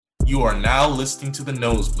You are now listening to The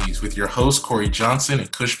Nosebleeds with your hosts Corey Johnson and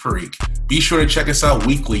Kush Parikh. Be sure to check us out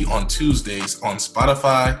weekly on Tuesdays on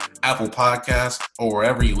Spotify, Apple Podcasts, or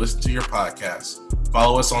wherever you listen to your podcasts.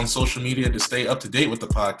 Follow us on social media to stay up to date with the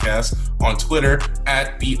podcast on Twitter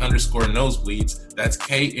at @the_nosebleeds. That's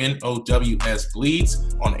KNOWS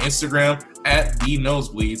bleeds. On Instagram at the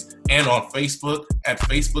nosebleeds and on Facebook at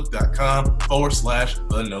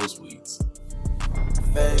facebook.com/the nosebleeds.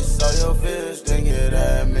 Face all your fears, then get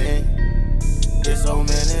at me. Get so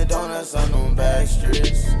many donuts on them back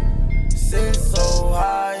streets. Sit so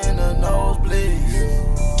high in the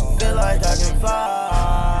nosebleeds. Feel like I can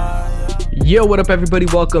fly. Yo, what up, everybody?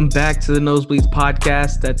 Welcome back to the Nosebleeds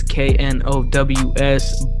podcast. That's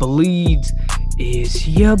KNOWS Bleeds. Is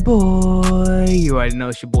your boy. You already know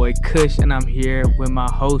it's your boy Kush, and I'm here with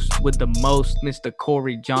my host with the most, Mr.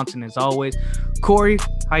 Corey Johnson, as always. Corey,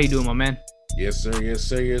 how you doing, my man? Yes, sir. Yes,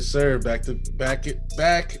 sir. Yes, sir. Back. If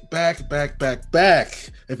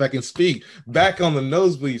I can speak, back on the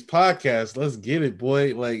Nosebleeds podcast. Let's get it,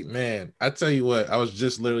 boy. Like, man, I tell you what, I was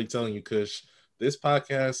just literally telling you, Kush, this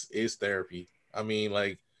podcast is therapy. I mean,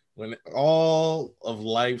 like, when all of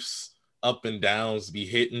life's up and downs be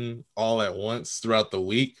hitting all at once throughout the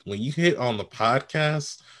week, when you hit on the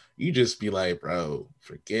podcast, you just be like, bro,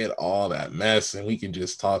 forget all that mess and we can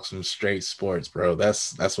just talk some straight sports, bro.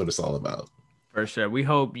 That's what it's all about. For sure. We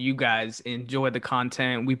hope you guys enjoy the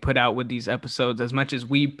content we put out with these episodes as much as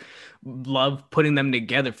we love putting them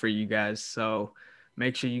together for you guys. So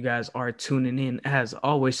make sure you guys are tuning in, as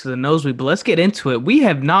always, to the Nosebleed. But let's get into it. We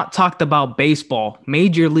have not talked about baseball,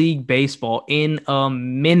 Major League Baseball, in a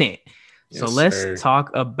minute. So let's talk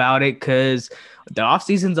about it because the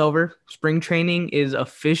offseason's over. Spring training is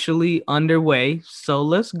officially underway. So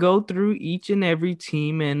let's go through each and every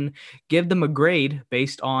team and give them a grade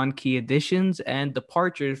based on key additions and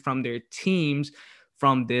departures from their teams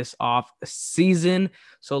from this off season.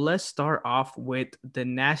 So let's start off with the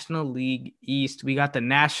National League East. We got the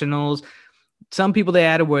Nationals. Some people they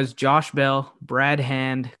added was Josh Bell, Brad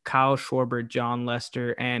Hand, Kyle Schwarber, John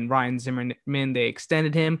Lester, and Ryan Zimmerman. They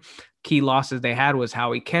extended him. Key losses they had was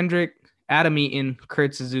Howie Kendrick, Adam Eaton,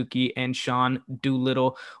 Kurt Suzuki, and Sean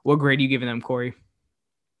Doolittle. What grade are you giving them, Corey?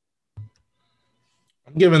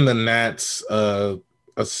 I'm giving the Nats a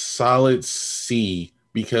solid C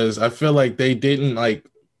because I feel like they didn't like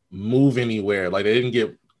move anywhere. Like they didn't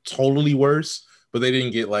get totally worse, but they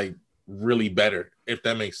didn't get like really better, if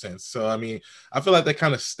that makes sense. So, I mean, I feel like they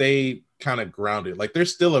kind of stayed kind of grounded. Like they're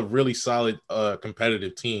still a really solid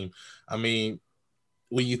competitive team. I mean,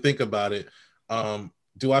 when you think about it,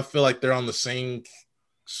 do I feel like they're on the same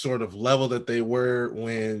sort of level that they were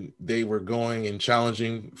when they were going and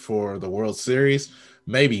challenging for the World Series?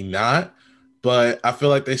 Maybe not, but I feel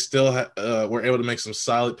like they still were able to make some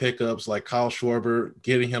solid pickups. Like Kyle Schwarber,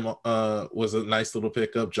 getting him was a nice little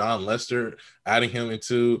pickup. John Lester, adding him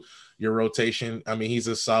into your rotation. I mean, he's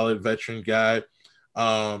a solid veteran guy.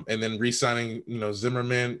 And then re-signing,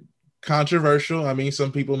 Zimmerman. Controversial. I mean,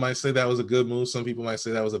 some people might say that was a good move. Some people might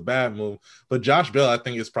say that was a bad move. But Josh Bell, I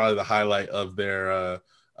think, is probably the highlight of their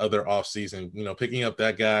offseason. Picking up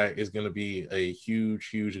that guy is going to be a huge,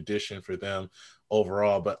 huge addition for them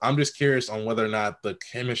overall. But I'm just curious on whether or not the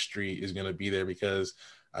chemistry is going to be there because,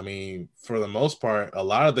 I mean, for the most part, a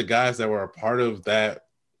lot of the guys that were a part of that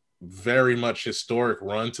very much historic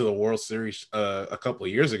run to the World Series a couple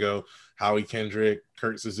of years ago, Howie Kendrick,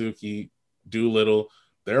 Kurt Suzuki, Doolittle,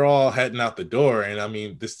 they're all heading out the door. And I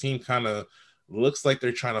mean, this team kind of looks like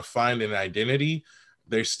they're trying to find an identity.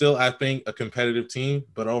 They're still, I think, a competitive team,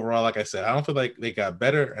 but overall, like I said, I don't feel like they got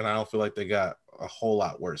better and I don't feel like they got a whole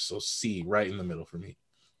lot worse. So C, right in the middle for me.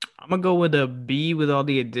 I'm going to go with a B with all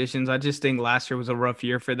the additions. I just think last year was a rough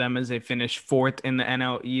year for them as they finished fourth in the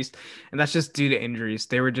NL East. And that's just due to injuries.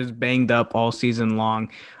 They were just banged up all season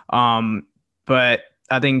long. But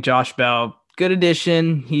I think Josh Bell, good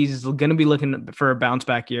addition. He's going to be looking for a bounce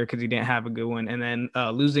back year because he didn't have a good one. And then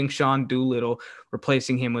losing Sean Doolittle,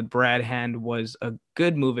 replacing him with Brad Hand was a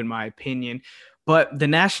good move in my opinion. But the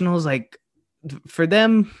Nationals, like for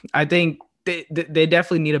them, I think they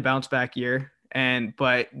definitely need a bounce back year.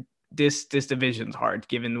 But this division's hard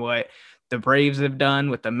given what the Braves have done,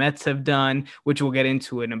 what the Mets have done, which we'll get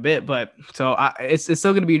into in a bit. But so it's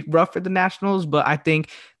still going to be rough for the Nationals, but I think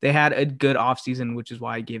they had a good offseason, which is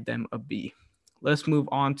why I gave them a B. Let's move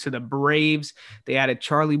on to the Braves. They added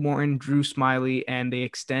Charlie Morton, Drew Smyly, and they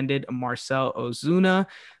extended Marcell Ozuna.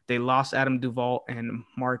 They lost Adam Duvall and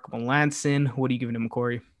Mark Melancon. What are you giving them,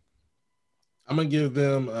 Corey? I'm going to give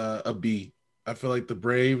them a B. I feel like the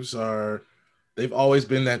Braves they've always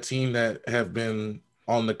been that team that have been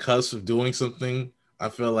on the cusp of doing something. I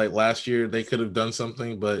feel like last year they could have done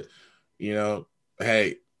something, but you know,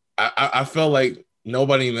 hey, I felt like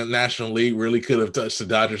nobody in the National League really could have touched the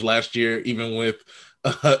Dodgers last year, even with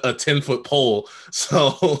a 10-foot pole.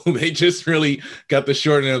 So they just really got the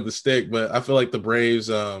short end of the stick. But I feel like the Braves,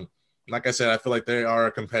 like I said, I feel like they are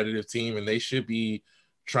a competitive team and they should be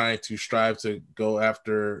trying to strive to go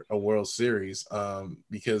after a World Series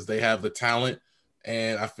because they have the talent.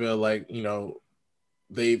 And I feel like,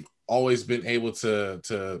 they've always been able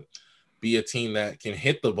to be a team that can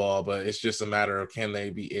hit the ball, but it's just a matter of can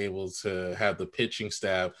they be able to have the pitching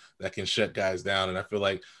staff that can shut guys down. And I feel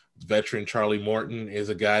like veteran Charlie Morton is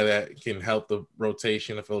a guy that can help the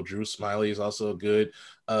rotation. I feel Drew Smiley is also a good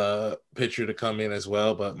pitcher to come in as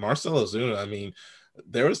well. But Marcell Ozuna, I mean,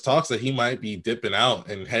 there was talks that he might be dipping out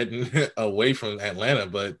and heading away from Atlanta,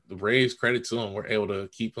 but the Braves, credit to him, were able to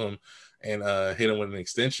keep him and hit him with an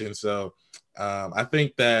extension. So I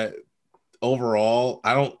think that overall,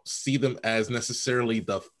 I don't see them as necessarily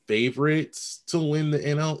the favorites to win the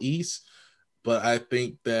NL East, but I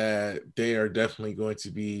think that they are definitely going to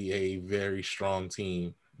be a very strong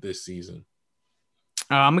team this season.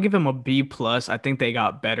 I'm gonna give them a B plus. I think they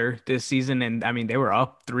got better this season, and I mean they were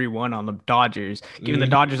up 3-1 on the Dodgers. Given the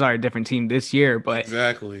Dodgers are a different team this year, but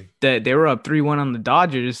Exactly. that they were up 3-1 on the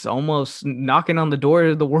Dodgers, almost knocking on the door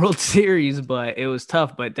of the World Series, but it was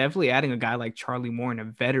tough. But definitely adding a guy like Charlie Moore, a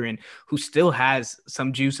veteran who still has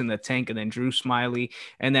some juice in the tank, and then Drew Smiley.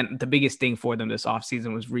 And then the biggest thing for them this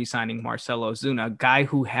offseason was re-signing Marcell Ozuna, a guy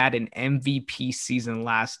who had an MVP season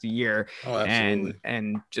last year. Oh, and absolutely.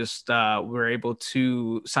 and just were able to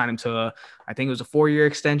sign him to I think it was a 4-year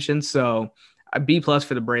extension. So a B plus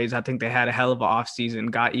for the Braves. I think they had a hell of an offseason,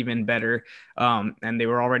 got even better, and they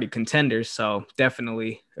were already contenders. So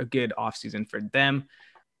definitely a good offseason for them.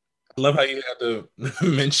 I love how you had to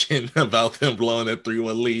mention about them blowing that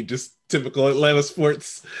 3-1 lead. Just typical Atlanta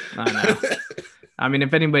sports. I know. I mean,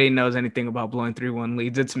 if anybody knows anything about blowing 3-1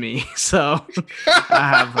 leads, it's me. So I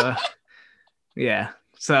have yeah.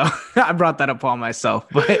 So I brought that upon myself,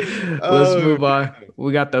 but let's Oh, move on.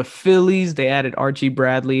 We got the Phillies. They added Archie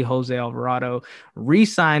Bradley, Jose Alvarado,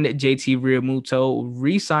 re-signed JT Realmuto,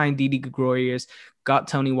 re-signed Didi Gregorius, got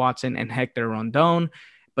Tony Watson and Hector Rondon,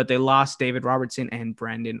 but they lost David Robertson and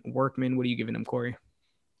Brandon Workman. What are you giving them, Corey?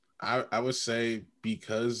 I would say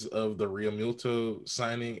because of the Real Milto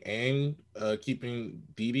signing and keeping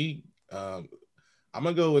Didi, I'm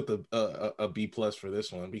gonna go with a B plus for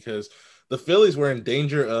this one because the Phillies were in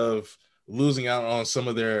danger of losing out on some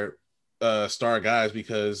of their star guys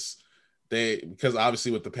because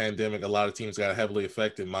obviously with the pandemic, a lot of teams got heavily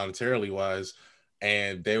affected monetarily wise,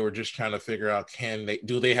 and they were just trying to figure out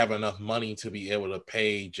do they have enough money to be able to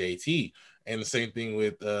pay JT, and the same thing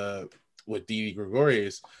with Didi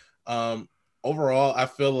Gregorius. Um, Overall, I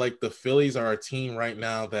feel like the Phillies are a team right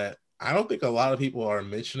now that I don't think a lot of people are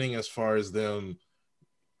mentioning as far as them,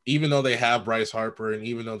 even though they have Bryce Harper and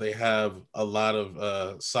even though they have a lot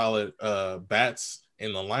of solid bats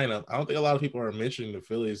in the lineup, I don't think a lot of people are mentioning the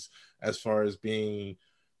Phillies as far as being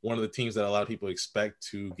one of the teams that a lot of people expect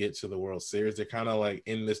to get to the World Series. They're kind of like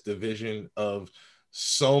in this division of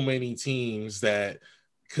so many teams that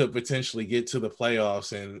could potentially get to the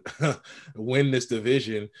playoffs and win this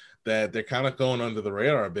division that they're kind of going under the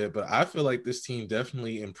radar a bit. But I feel like this team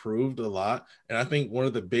definitely improved a lot. And I think one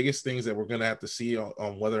of the biggest things that we're going to have to see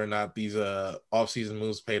on whether or not these offseason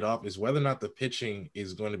moves paid off is whether or not the pitching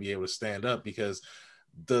is going to be able to stand up, because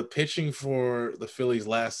the pitching for the Phillies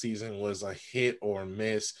last season was a hit or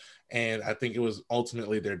miss. And I think it was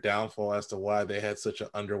ultimately their downfall as to why they had such an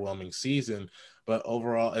underwhelming season. But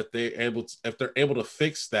overall, if they're able to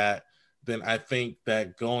fix that, then I think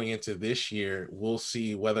that going into this year, we'll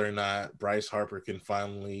see whether or not Bryce Harper can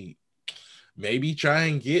finally maybe try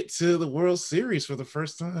and get to the World Series for the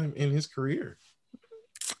first time in his career.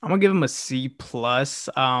 I'm gonna give him a C plus.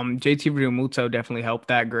 JT Realmuto definitely helped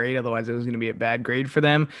that grade. Otherwise, it was gonna be a bad grade for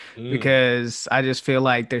them because I just feel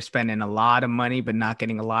like they're spending a lot of money but not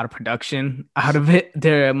getting a lot of production out of it.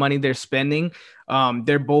 Their money they're spending,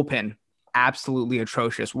 their bullpen absolutely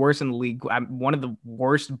atrocious, worse in the league. One of the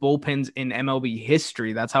worst bullpens in MLB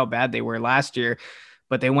history. That's how bad they were last year.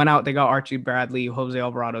 But they went out, they got Archie Bradley, Jose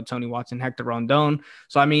Alvarado, Tony Watson, Hector Rondon.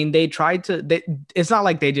 So I mean, they tried to. It's not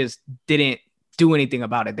like they just didn't do anything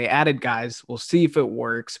about it. They added guys. We'll see if it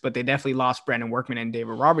works, but they definitely lost Brandon Workman and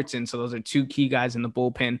David Robertson. So those are two key guys in the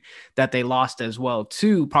bullpen that they lost as well.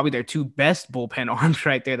 Probably their two best bullpen arms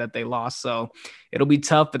right there that they lost. So it'll be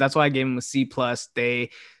tough, but that's why I gave them a C plus.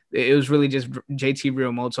 It was really just JT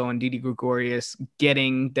Realmuto and Didi Gregorius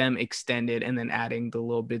getting them extended and then adding the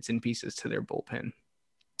little bits and pieces to their bullpen.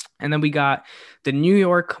 And then we got the New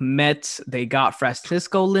York Mets. They got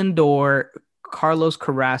Francisco Lindor, Carlos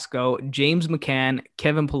Carrasco, James McCann,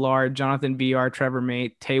 Kevin Pillar, Jonathan VR, Trevor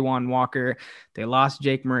May, Taijuan Walker. They lost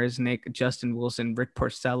Jake Marisnick, Justin Wilson, Rick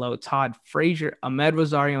Porcello, Todd Frazier, Ahmed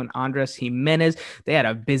Rosario, and Andres Jimenez. They had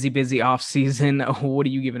a busy offseason. What are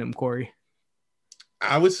you giving them, Corey?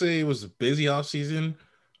 I would say it was a busy offseason.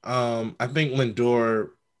 I think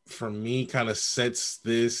Lindor, for me, kind of sets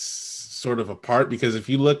this sort of apart because if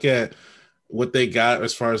you look at what they got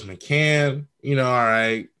as far as McCann, all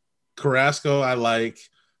right, Carrasco, I like.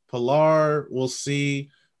 Pilar, we'll see.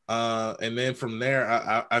 And then from there,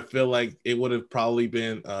 I feel like it would have probably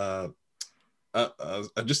been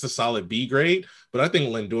just a solid B grade. But I think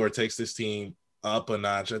Lindor takes this team up a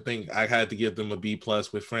notch. I think I had to give them a B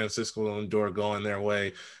plus with Francisco Lindor going their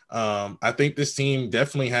way. I think this team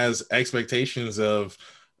definitely has expectations of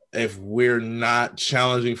if we're not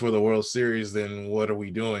challenging for the World Series, then what are we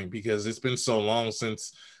doing? Because it's been so long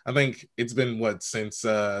since I think it's been since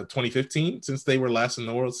 2015 since they were last in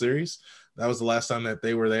the World Series. That was the last time that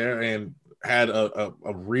they were there and had a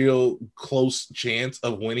real close chance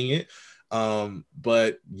of winning it.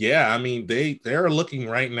 But yeah, I mean, they're looking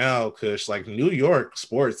right now, Kush, like New York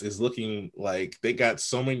sports is looking like they got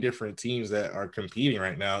so many different teams that are competing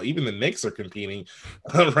right now. Even the Knicks are competing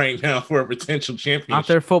right now for a potential Not championship.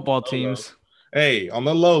 their football teams. Hey, on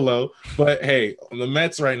the low, but hey, the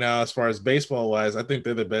Mets right now, as far as baseball wise, I think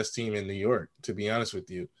they're the best team in New York, to be honest with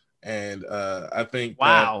you. And I think that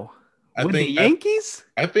Wow. I With the think Yankees?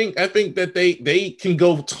 I think that they can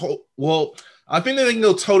go well. I think that they can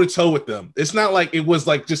go toe to toe with them. It's not like it was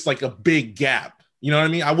like just like a big gap. You know what I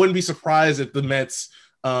mean? I wouldn't be surprised if the Mets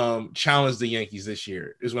challenged the Yankees this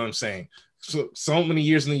year. Is what I'm saying. So many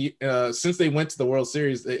years since they went to the World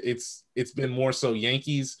Series, it's been more so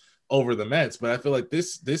Yankees over the Mets. But I feel like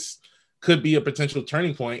this could be a potential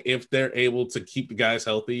turning point if they're able to keep the guys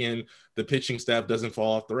healthy and the pitching staff doesn't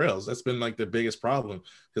fall off the rails. That's been like the biggest problem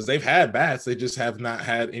because they've had bats. They just have not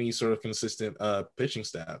had any sort of consistent pitching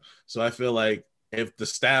staff. So I feel like if the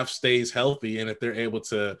staff stays healthy and if they're able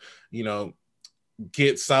to,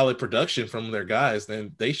 get solid production from their guys,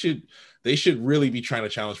 then they should really be trying to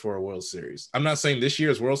challenge for a World Series. I'm not saying this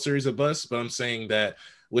year's World Series a bust, but I'm saying that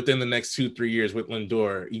within the next 2-3 years with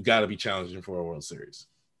Lindor, you got to be challenging for a World Series.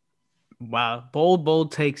 Wow,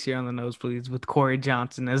 bold takes here on the nosebleeds with Corey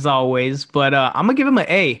Johnson as always. But I'm gonna give him an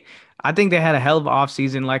A. I think they had a hell of an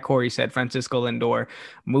offseason, like Corey said. Francisco Lindor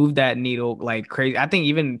moved that needle like crazy. I think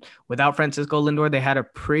even without Francisco Lindor, they had a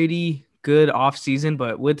pretty good offseason.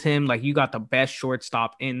 But with him, like you got the best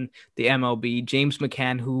shortstop in the MLB, James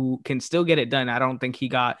McCann, who can still get it done. I don't think he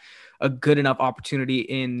got a good enough opportunity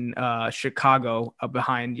in Chicago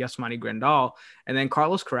behind Yasmani Grandal. And then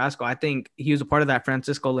Carlos Carrasco, I think he was a part of that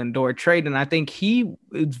Francisco Lindor trade. And I think he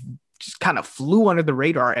just kind of flew under the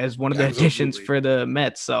radar as one of the additions for the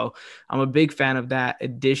Mets. So I'm a big fan of that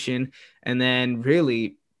addition. And then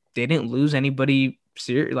really, they didn't lose anybody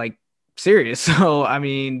serious. So, I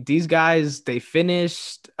mean, these guys, they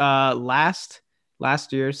finished last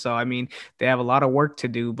year. So, I mean, they have a lot of work to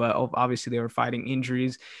do, but obviously they were fighting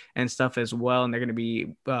injuries and stuff as well. And they're going to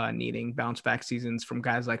be needing bounce back seasons from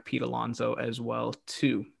guys like Pete Alonso as well,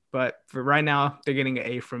 too. But for right now, they're getting an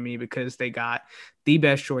A from me because they got the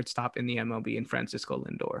best shortstop in the MLB in Francisco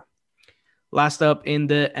Lindor. Last up in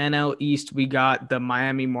the NL East, we got the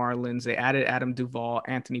Miami Marlins. They added Adam Duvall,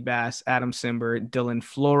 Anthony Bass, Adam Simber, Dylan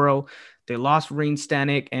Floro. They lost Reen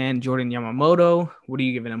Stanek and Jordan Yamamoto. What are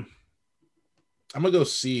you giving them? I'm gonna go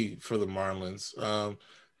C for the Marlins.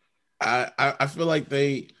 I feel like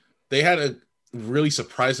they had a really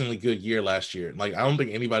surprisingly good year last year. Like I don't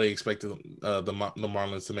think anybody expected the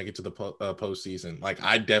Marlins to make it to the postseason. Like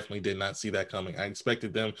I definitely did not see that coming. I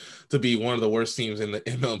expected them to be one of the worst teams in the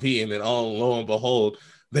MLB, and then lo and behold,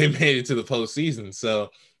 they made it to the postseason.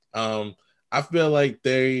 So I feel like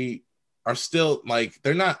they are still like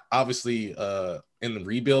they're not obviously in the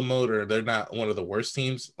rebuild mode, or they're not one of the worst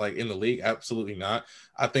teams like in the league. Absolutely not.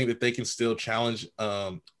 I think that they can still challenge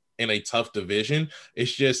in a tough division.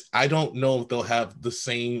 It's just I don't know if they'll have the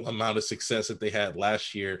same amount of success that they had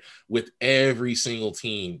last year with every single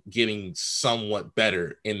team getting somewhat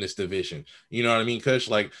better in this division. You know what I mean, Kush?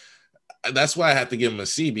 Like that's why I have to give them a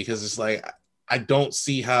C, because it's like I don't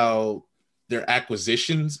see how their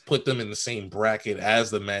acquisitions put them in the same bracket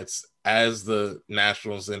as the Mets, as the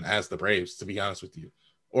Nationals, and as the Braves, to be honest with you,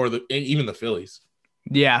 or even the Phillies.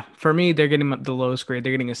 Yeah, for me, they're getting the lowest grade.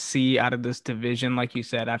 They're getting a C out of this division. Like you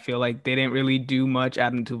said, I feel like they didn't really do much.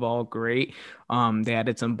 Adam Duval, great. They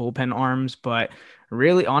added some bullpen arms, but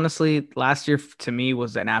really, honestly, last year to me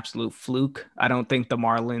was an absolute fluke. I don't think the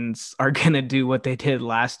Marlins are gonna do what they did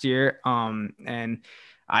last year. And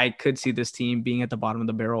I could see this team being at the bottom of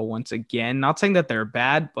the barrel once again. Not saying that they're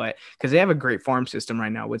bad, but because they have a great farm system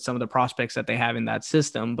right now with some of the prospects that they have in that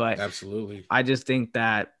system. But Absolutely. I just think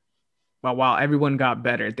that but while everyone got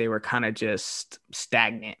better, they were kind of just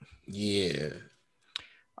stagnant. Yeah.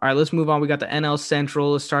 All right, let's move on. We got the NL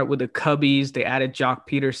Central. Let's start with the Cubbies. They added Jock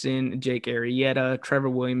Peterson, Jake Arrieta, Trevor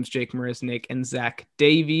Williams, Jake Marisnick, and Zach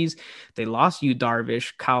Davies. They lost Yu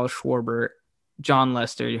Darvish, Kyle Schwarber, John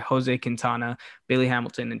Lester, Jose Quintana, Billy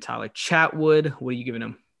Hamilton, and Tyler Chatwood. What are you giving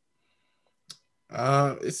them?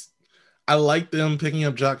 It's I like them picking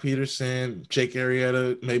up Jock Peterson, Jake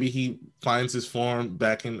Arrieta. Maybe he finds his form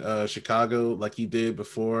back in Chicago like he did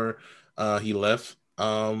before he left.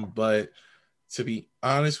 But to be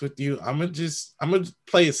honest with you, I'm gonna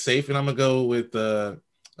play it safe and I'm gonna go with a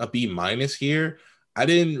B minus here. I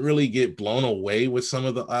didn't really get blown away with some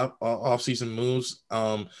of the off-season moves.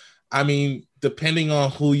 I mean, depending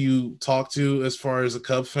on who you talk to, as far as a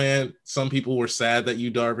Cubs fan, some people were sad that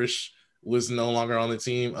Yu Darvish was no longer on the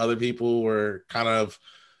team. Other people were kind of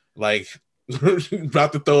like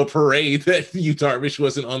about to throw a parade that Yu Darvish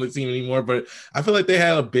wasn't on the team anymore. But I feel like they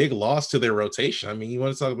had a big loss to their rotation. I mean, you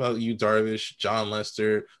want to talk about Yu Darvish, John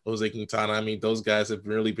Lester, Jose Quintana. I mean, those guys have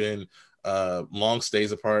really been long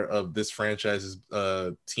stays a part of this franchise's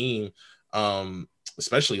team.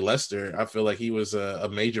 Especially Lester. I feel like he was a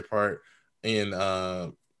major part in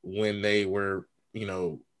when they were,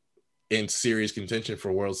 in series contention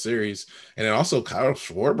for World Series. And then also Kyle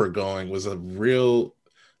Schwarber going was a real,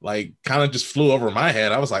 like, kind of just flew over my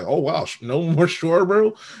head. I was like, oh, wow, no more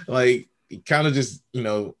Schwarber. Like, kind of just,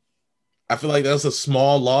 I feel like that's a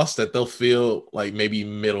small loss that they'll feel like maybe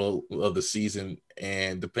middle of the season.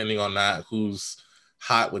 And depending on that, who's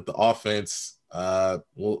hot with the offense,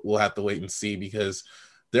 we'll have to wait and see because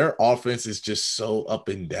their offense is just so up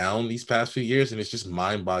and down these past few years. And it's just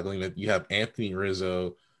mind boggling that you have Anthony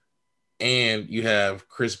Rizzo and you have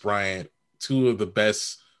Chris Bryant, two of the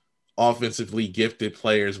best offensively gifted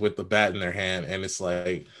players with the bat in their hand. And it's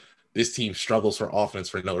like this team struggles for offense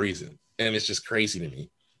for no reason. And it's just crazy to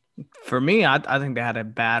me. For me, I think they had a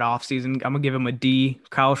bad offseason. I'm gonna give him a D.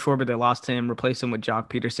 Kyle Schwarber, they lost him, replaced him with Jock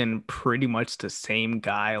Peterson, pretty much the same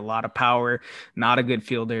guy. A lot of power, not a good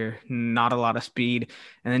fielder, not a lot of speed.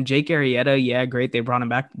 And then Jake Arrieta, yeah, great, they brought him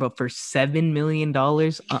back, but for $7 million,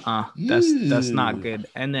 that's not good.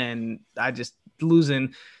 And then I just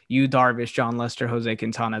losing you, Darvish, John Lester, Jose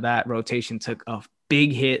Quintana. That rotation took a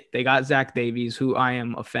big hit. They got Zach Davies, who I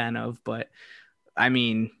am a fan of, but I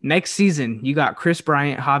mean, next season you got Chris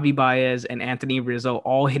Bryant, Javi Baez, and Anthony Rizzo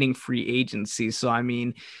all hitting free agency. So I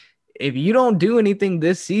mean, if you don't do anything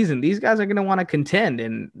this season, these guys are gonna want to contend,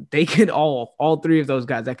 and they could all three of those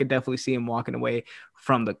guys. I could definitely see them walking away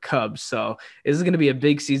from the Cubs. So this is gonna be a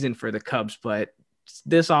big season for the Cubs, but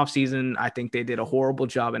this offseason, I think they did a horrible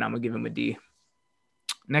job, and I'm gonna give them a D.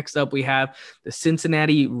 Next up, we have the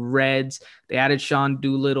Cincinnati Reds. They added Sean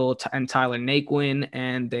Doolittle and Tyler Naquin,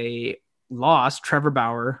 and they lost Trevor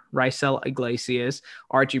Bauer, Rysel Iglesias,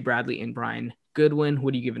 Archie Bradley, and Brian Goodwin.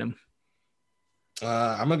 What are you giving them?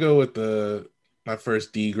 I'm gonna go with my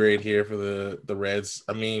first D grade here for the Reds.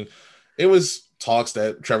 I mean, it was talks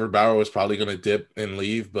that Trevor Bauer was probably gonna dip and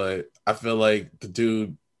leave, but I feel like the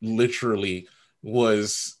dude literally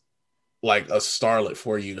was like a starlet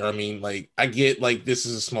for you. I mean, like I get like this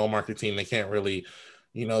is a small market team; they can't really,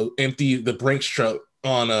 empty the Brinks truck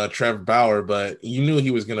on Trevor Bauer, but you knew he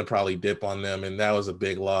was going to probably dip on them, and that was a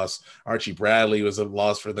big loss. Archie Bradley was a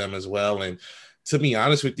loss for them as well. And to be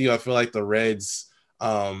honest with you, I feel like the Reds,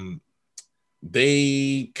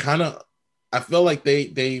 they kind of, I feel like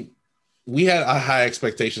we had high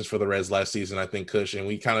expectations for the Reds last season. I think Kush, and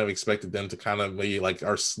we kind of expected them to kind of be like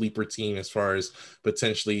our sleeper team as far as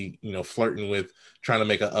potentially, flirting with trying to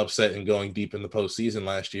make an upset and going deep in the postseason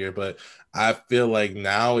last year. But I feel like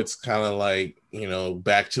now it's kind of like,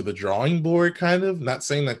 back to the drawing board, kind of. Not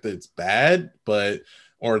saying that it's bad,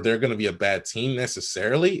 or they're going to be a bad team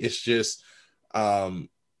necessarily. It's just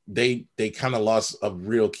they kind of lost a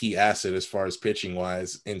real key asset as far as pitching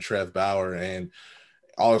wise in Trev Bauer and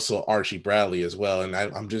also Archie Bradley as well. And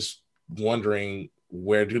I'm just wondering,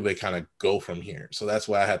 where do they kind of go from here? So that's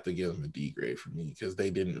why I have to give them a D grade for me, because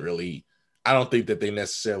they didn't really, I don't think that they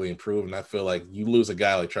necessarily improved. And I feel like you lose a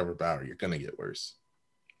guy like Trevor Bauer, you're going to get worse.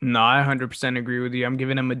 No, I 100% agree with you. I'm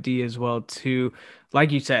giving him a D as well too.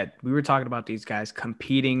 Like you said, we were talking about these guys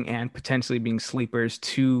competing and potentially being sleepers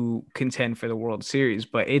to contend for the World Series,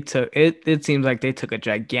 but it seems like they took a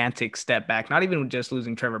gigantic step back. Not even just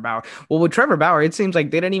losing Trevor Bauer. Well, with Trevor Bauer, it seems like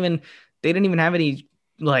they didn't even have any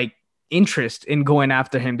like interest in going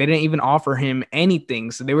after him. They didn't even offer him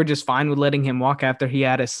anything. So they were just fine with letting him walk after he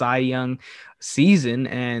had a Cy Young season,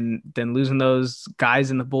 and then losing those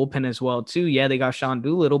guys in the bullpen as well too. Yeah, they got Sean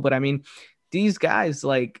Doolittle, but I mean, these guys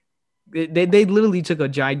like they literally took a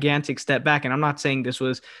gigantic step back. And I'm not saying this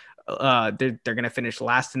was they're gonna finish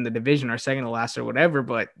last in the division or second to last or whatever,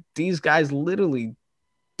 but these guys literally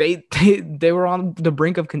they were on the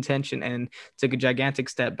brink of contention and took a gigantic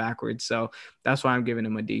step backwards. So that's why I'm giving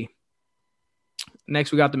him a D.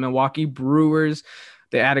 Next, we got the Milwaukee Brewers.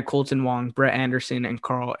 They added Colton Wong, Brett Anderson, and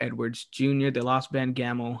Carl Edwards Jr. They lost Ben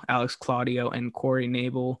Gamel, Alex Claudio, and Corey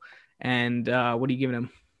Nabel. And what are you giving them?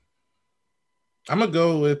 I'm gonna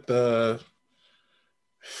go with I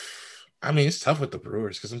mean, it's tough with the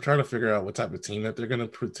Brewers because I'm trying to figure out what type of team that they're gonna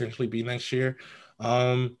potentially be next year.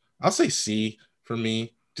 I'll say C for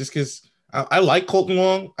me, just because I like Colton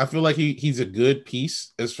Wong. I feel like he's a good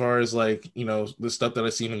piece as far as like the stuff that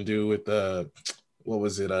I've seen him do with what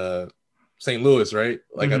was it St. Louis, right?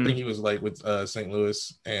 Like I think he was like with St.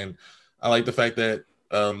 Louis, and I like the fact that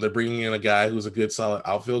they're bringing in a guy who's a good solid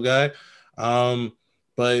outfield guy.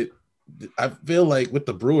 But I feel like with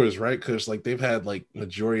the Brewers, right? Because like they've had like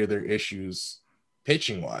majority of their issues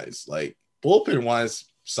pitching wise, like bullpen wise,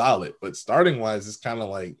 solid, but starting wise, it's kind of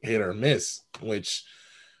like hit or miss, which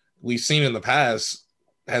we've seen in the past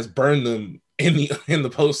has burned them in the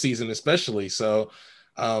postseason, especially. So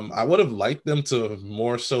I would have liked them to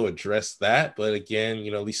more so address that, but again,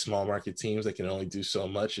 these small market teams they can only do so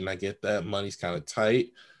much, and I get that money's kind of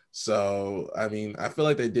tight. So I mean, I feel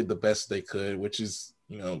like they did the best they could, which is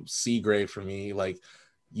C grade for me. Like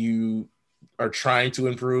you are trying to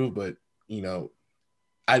improve, but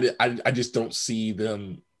I just don't see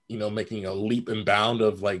them making a leap and bound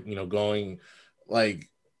of like going like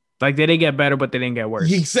Like they didn't get better, but they didn't get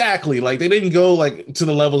worse. exactly, like they didn't go like to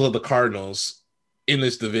the levels of the Cardinals in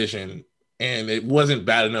this division, and it wasn't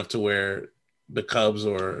bad enough to where the Cubs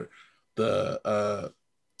or the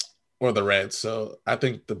Reds. So I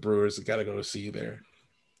think the Brewers got to go to C there.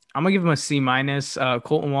 I'm gonna give him a C minus.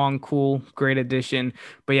 Colton Wong, cool, great addition.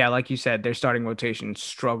 But yeah, like you said, their starting rotation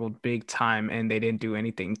struggled big time, and they didn't do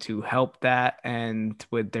anything to help that. And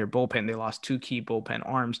with their bullpen, they lost two key bullpen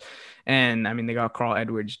arms. And I mean, they got Carl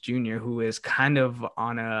Edwards Jr., who is kind of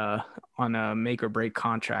on a make or break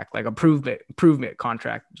contract, like a prove it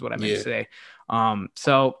contract is what I meant to say.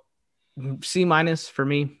 So C minus for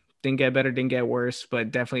me. Didn't get better, didn't get worse,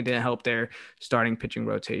 but definitely didn't help their starting pitching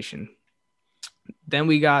rotation. Then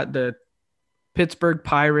we got the Pittsburgh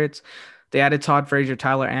Pirates. They added Todd Frazier,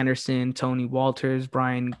 Tyler Anderson, Tony Walters,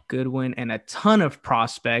 Brian Goodwin, and a ton of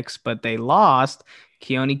prospects, but they lost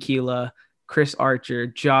Keone Keela, Chris Archer,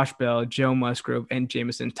 Josh Bell, Joe Musgrove, and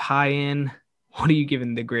Jameson Tyen. What are you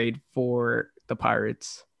giving the grade for the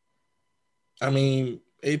Pirates? I mean,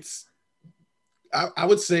 I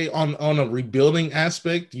would say on a rebuilding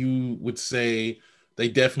aspect, you would say they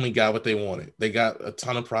definitely got what they wanted. They got a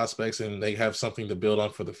ton of prospects and they have something to build on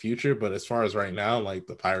for the future. But as far as right now, like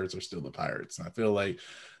the Pirates are still the Pirates. I feel like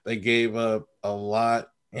they gave up a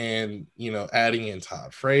lot, and adding in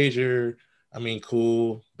Todd Frazier, I mean,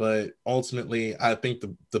 cool. But ultimately, I think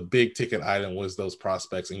the big ticket item was those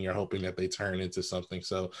prospects, and you're hoping that they turn into something.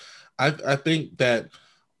 So I think that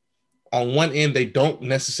on one end, they don't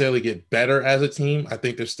necessarily get better as a team. I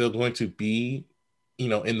think they're still going to be,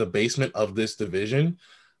 in the basement of this division.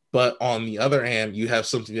 But on the other hand, you have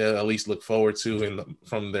something to at least look forward to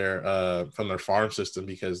from their farm system,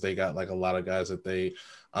 because they got like a lot of guys that they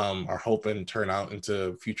are hoping turn out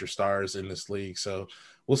into future stars in this league. So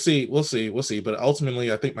we'll see. But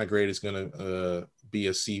ultimately, I think my grade is going to be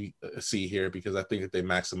a C here, because I think that they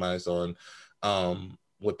maximized on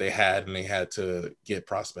what they had, and they had to get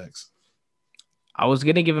prospects. I was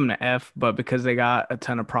going to give them an F, but because they got a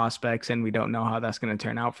ton of prospects and we don't know how that's going to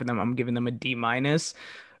turn out for them, I'm giving them a D minus.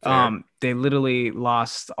 They literally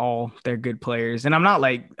lost all their good players, and I'm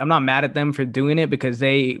not mad at them for doing it, because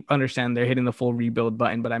they understand they're hitting the full rebuild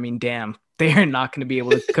button. But I mean, damn, they are not going to be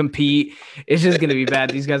able to compete. It's just going to be bad.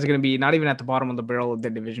 These guys are going to be not even at the bottom of the barrel of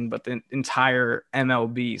their division, but the entire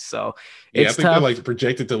MLB. So yeah, it's I think tough. they're like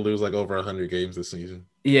projected to lose like over 100 games this season.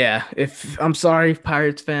 Yeah, if I'm sorry,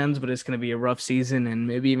 Pirates fans, but it's going to be a rough season, and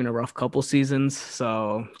maybe even a rough couple seasons.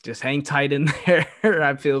 So just hang tight in there.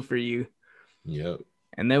 I feel for you. Yep.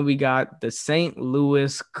 And then we got the St.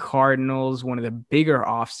 Louis Cardinals, one of the bigger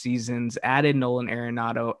off seasons, added Nolan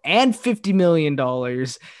Arenado and $50 million.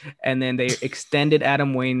 And then they extended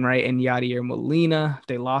Adam Wainwright and Yadier Molina.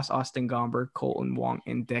 They lost Austin Gomber, Colton Wong,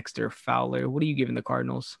 and Dexter Fowler. What are you giving the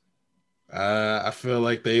Cardinals? I feel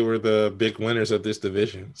like they were the big winners of this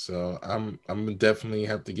division, so I'm definitely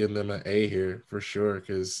have to give them an A here for sure,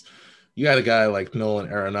 because you got a guy like Nolan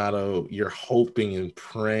Arenado. You're hoping and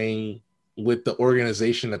praying with the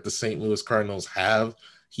organization that the St. Louis Cardinals have,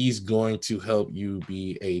 he's going to help you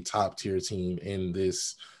be a top tier team in the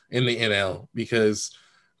NL, because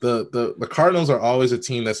the Cardinals are always a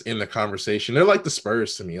team that's in the conversation. They're like the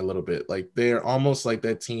Spurs to me a little bit. Like they're almost like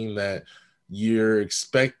that team that you're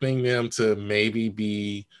expecting them to maybe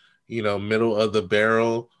be, middle of the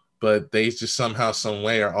barrel, but they just somehow, some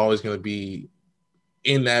way are always going to be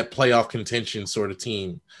in that playoff contention sort of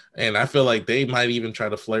team. And I feel like they might even try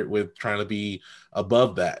to flirt with trying to be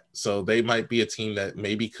above that. So they might be a team that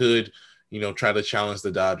maybe could, try to challenge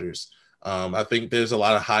the Dodgers. I think there's a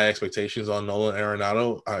lot of high expectations on Nolan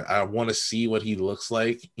Arenado. I want to see what he looks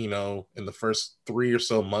like, in the first 3 or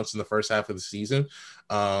so months in the first half of the season,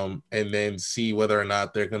 and then see whether or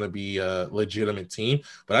not they're going to be a legitimate team.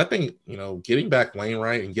 But I think, getting back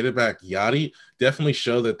Wainwright and getting back Yachty definitely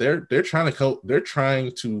show that they're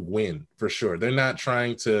trying to win for sure. They're not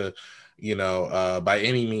trying to, by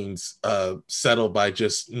any means settle by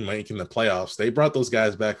just making the playoffs. They brought those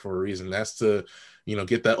guys back for a reason. That's to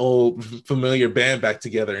get that old familiar band back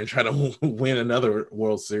together and try to win another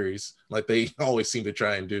World Series like they always seem to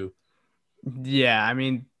try and do. Yeah, I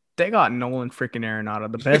mean, they got Nolan freaking Arenado,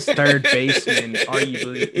 the best third baseman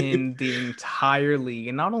arguably in the entire league.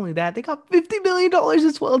 And not only that, they got $50 million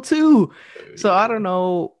as well, too. So I don't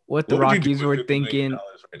know what the Rockies were thinking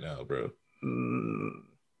right now, bro.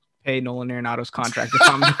 Pay Nolan Arenado's contract if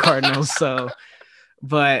I'm the Cardinals. So,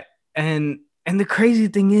 but, and the crazy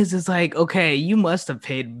thing is like, okay, you must have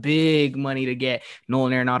paid big money to get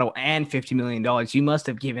Nolan Arenado and $50 million. You must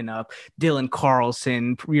have given up Dylan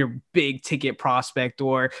Carlson, your big ticket prospect,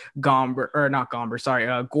 or Gorman,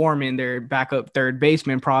 their backup third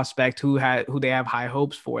baseman prospect who they have high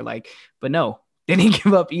hopes for. Like, but no, they didn't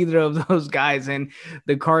give up either of those guys. And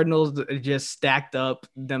the Cardinals just stacked up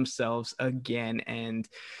themselves again. And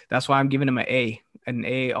that's why I'm giving them an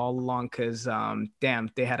A all along, because damn,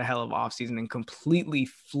 they had a hell of an offseason and completely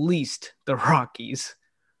fleeced the Rockies.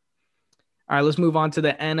 All right, let's move on to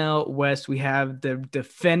the NL West. We have the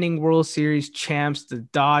defending World Series champs, the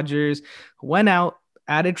Dodgers, went out,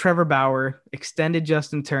 added Trevor Bauer, extended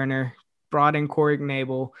Justin Turner, brought in Corey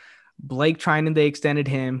Knebel, Blake Trinan, they extended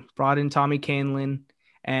him, brought in Tommy Kahnle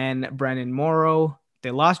and Brennan Morrow. They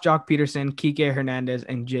lost Jock Peterson, Kike Hernandez,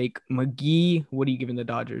 and Jake McGee. What are you giving the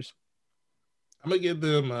Dodgers? I'm gonna give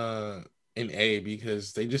them an A,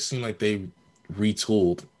 because they just seem like they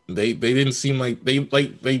retooled. They didn't seem like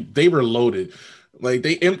they were loaded. Like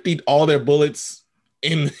they emptied all their bullets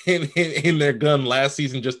in their gun last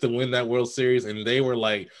season just to win that World Series, and they were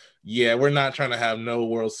like, yeah, we're not trying to have no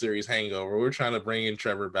World Series hangover. We're trying to bring in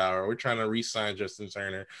Trevor Bauer. We're trying to re-sign Justin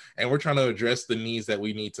Turner, and we're trying to address the needs that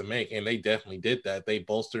we need to make. And they definitely did that. They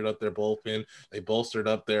bolstered up their bullpen. They bolstered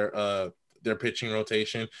up their pitching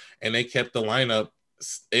rotation, and they kept the lineup,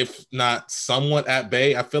 if not somewhat at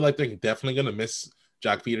bay. I feel like they're definitely going to miss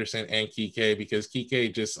Jock Peterson and Kike, because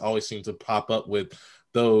Kike just always seemed to pop up with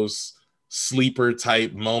those sleeper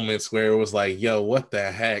type moments where it was like, yo, what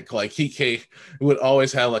the heck? Like Kike would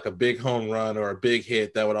always have like a big home run or a big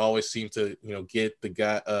hit that would always seem to, get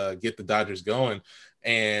the Dodgers going.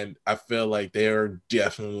 And I feel like they're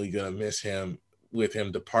definitely going to miss him with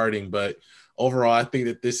him departing. But overall, I think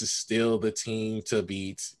that this is still the team to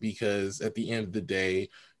beat, because at the end of the day,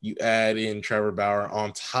 you add in Trevor Bauer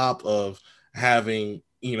on top of having,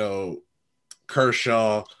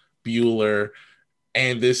 Kershaw, Buehler,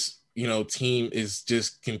 and this, team is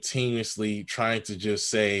just continuously trying to just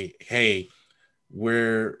say, hey,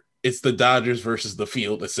 it's the Dodgers versus the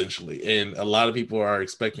field, essentially. And a lot of people are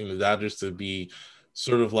expecting the Dodgers to be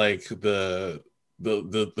sort of like the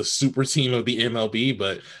super team of the MLB,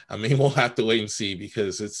 but I mean, we'll have to wait and see,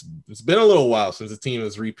 because it's been a little while since the team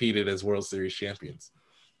has repeated as World Series champions.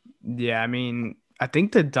 Yeah, I mean, I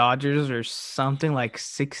think the Dodgers are something like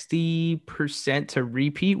 60% to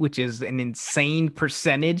repeat, which is an insane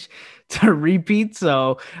percentage to repeat.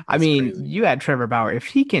 So, I mean, crazy. You had Trevor Bauer. If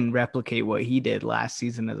he can replicate what he did last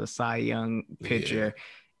season as a Cy Young pitcher,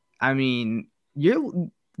 I mean,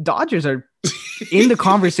 your Dodgers are in the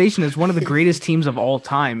conversation as one of the greatest teams of all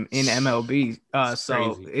time in MLB.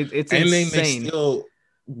 So it's and insane.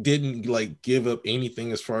 didn't like give up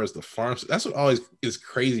anything as far as the farms. That's what always is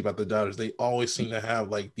crazy about the Dodgers. They always seem to have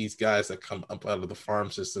like these guys that come up out of the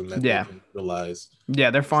farm system that they Yeah. can utilize.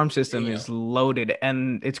 Yeah, their It's farm like, system damn. is loaded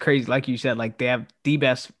and it's crazy. Like you said, like they have the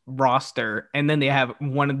best roster and then they have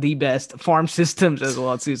one of the best farm systems as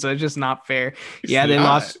well too. So it's just not fair. It's Yeah,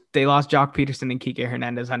 not. they lost Jock Peterson and Kike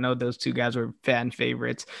Hernandez. I know those two guys were fan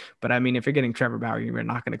favorites, but I mean if you're getting Trevor Bauer, you're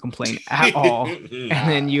not going to complain at all. And Nah.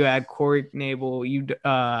 then you add Corey Knable, you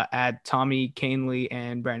add Tommy Canley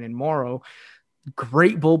and Brandon Morrow.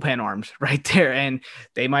 Great bullpen arms right there, and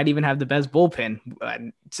they might even have the best bullpen.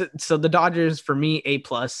 So the Dodgers, for me, A+,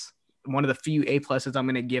 one of the few A+s I'm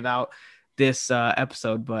going to give out this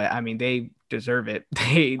episode. But I mean, they deserve it.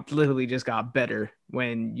 They literally just got better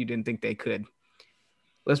when you didn't think they could.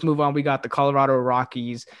 Let's move on. We got the Colorado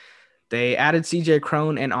Rockies. They added CJ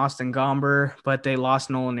Crone and Austin Gomber, but they lost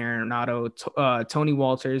Nolan Arenado, Tony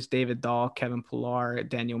Walters, David Dahl, Kevin Pillar,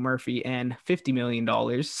 Daniel Murphy, and $50 million.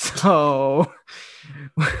 So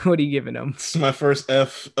what are you giving them? It's my first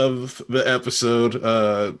F of the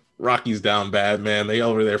episode. Rocky's down bad, man. They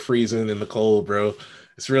over there freezing in the cold, bro.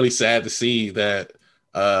 It's really sad to see that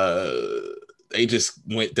they just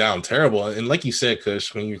went down terrible. And like you said,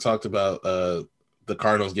 Kush, when you talked about the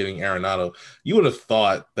Cardinals getting Arenado, you would have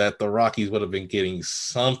thought that the Rockies would have been getting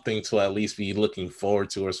something to at least be looking forward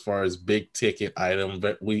to as far as big ticket item,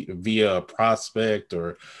 but via a prospect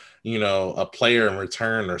or, a player in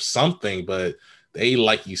return or something. But they,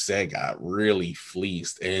 like you said, got really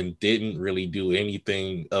fleeced and didn't really do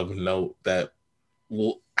anything of note that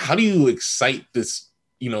how do you excite this,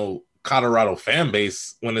 Colorado fan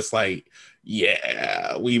base when it's like,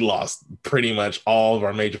 yeah, we lost pretty much all of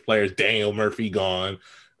our major players. Daniel Murphy gone,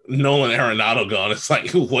 Nolan Arenado gone. It's like,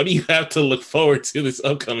 what do you have to look forward to this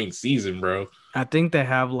upcoming season, bro? I think they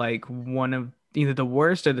have like one of either the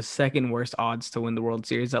worst or the second worst odds to win the World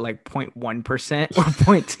Series at like 0.1% or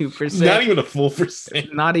 0.2%. Not even a full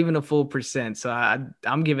percent. Not even a full percent. So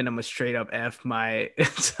I'm giving them a straight up F.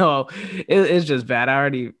 So it's just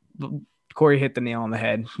bad. Corey hit the nail on the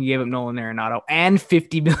head. He gave him Nolan Arenado and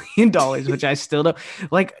 $50 million, which I still don't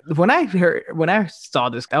like. When I saw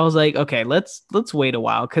this, I was like, okay, let's wait a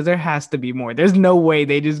while because there has to be more. There's no way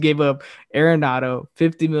they just gave up Arenado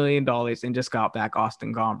 $50 million and just got back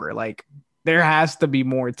Austin Gomber. Like there has to be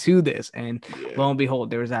more to this. And lo and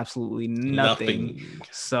behold, there was absolutely nothing.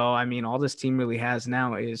 So I mean, all this team really has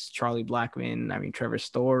now is Charlie Blackmon. I mean, Trevor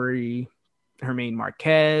Story, Germán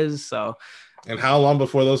Marquez. So. And how long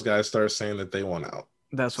before those guys start saying that they want out?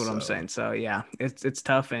 That's what I'm saying. So yeah, it's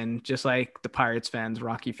tough. And just like the Pirates fans,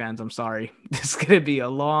 Rocky fans, I'm sorry. This is going to be a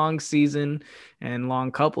long season and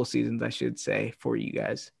long couple seasons, I should say, for you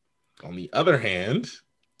guys. On the other hand.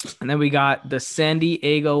 And then we got the San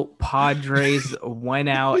Diego Padres went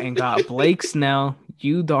out and got Blake Snell,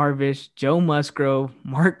 Yu Darvish, Joe Musgrove,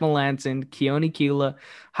 Mark Melancon, Keone Kela,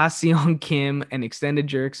 Ha-Seong Kim, and extended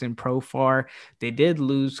Jerks and Profar. They did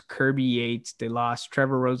lose Kirby Yates. They lost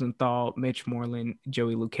Trevor Rosenthal, Mitch Moreland,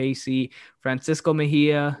 Joey Lucchesi, Francisco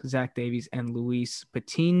Mejia, Zach Davies, and Luis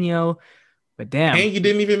Patino. But damn. And you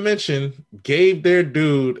didn't even mention gave their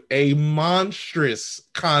dude a monstrous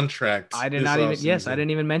contract. I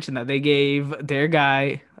didn't even mention that. They gave their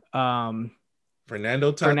guy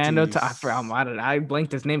Fernando Tatis. I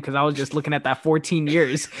blanked his name because I was just looking at that 14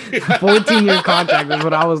 years. 14-year contract is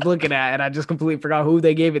what I was looking at, and I just completely forgot who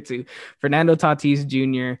they gave it to. Fernando Tatis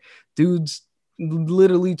Jr. Dude's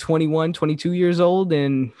literally 21, 22 years old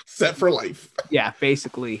and set for life. Yeah,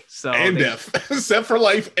 basically. So and death. Set for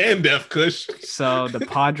life and death, Kush. So the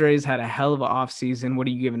Padres had a hell of an offseason. What are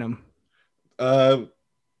you giving them?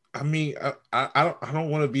 I mean, I don't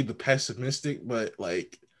want to be the pessimistic, but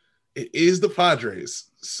like it is the Padres.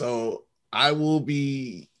 So I will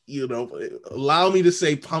be, allow me to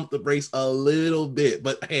say pump the brakes a little bit.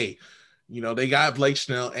 But hey, they got Blake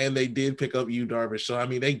Snell and they did pick up Yu Darvish. So, I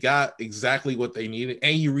mean, they got exactly what they needed.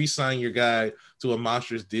 And you re-sign your guy to a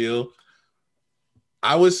monstrous deal.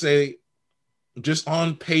 I would say just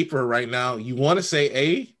on paper right now, you want to say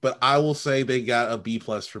A, but I will say they got a B+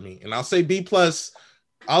 for me. And I'll say B+.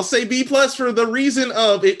 I'll say B+ for the reason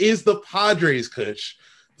of it is the Padres, Kush.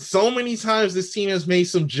 So many times this team has made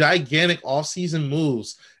some gigantic offseason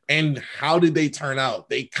moves. And how did they turn out?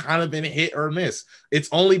 They kind of been hit or miss. It's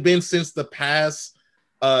only been since the past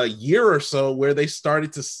year or so where they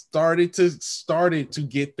started to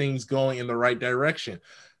get things going in the right direction.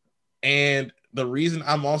 And the reason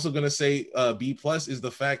I'm also going to say B+ is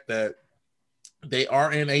the fact that they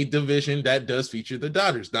are in a division that does feature the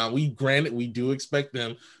Dodgers. Now, we do expect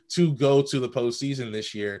them to go to the postseason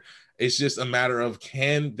this year. It's just a matter of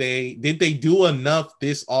did they do enough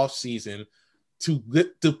this offseason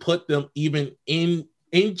to put them even in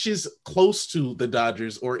inches close to the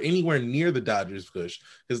Dodgers or anywhere near the Dodgers push,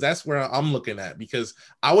 because that's where I'm looking at, because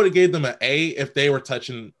I would have gave them an A if they were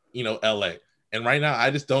touching, LA. And right now,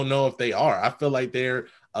 I just don't know if they are. I feel like they're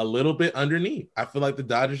a little bit underneath. I feel like the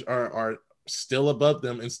Dodgers are still above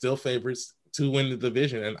them and still favorites to win the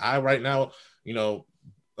division. And I right now,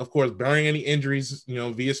 of course, barring any injuries,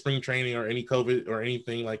 via spring training or any COVID or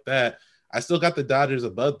anything like that, I still got the Dodgers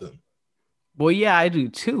above them. Well, yeah, I do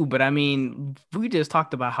too. But I mean, we just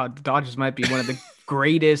talked about how the Dodgers might be one of the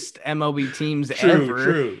greatest MLB teams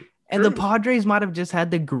ever. And the Padres might have just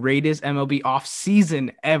had the greatest MLB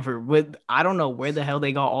offseason ever. With I don't know where the hell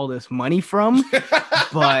they got all this money from,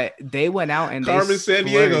 but they went out and Carmen San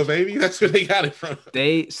Diego, baby. That's where they got it from.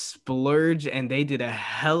 They splurged and they did a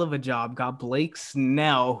hell of a job. Got Blake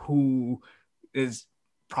Snell, who is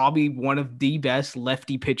probably one of the best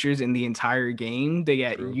lefty pitchers in the entire game. They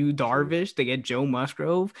get Yu Darvish, they get Joe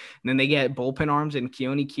Musgrove, and then they get bullpen arms in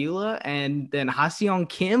Keone Keela, and then Ha-Seong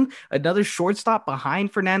Kim, another shortstop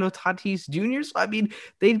behind Fernando Tatis Jr. So, I mean,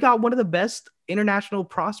 they've got one of the best international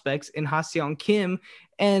prospects in Ha-Seong Kim,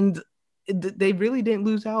 and they really didn't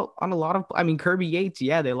lose out on a lot of, I mean, Kirby Yates,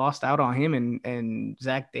 yeah, they lost out on him and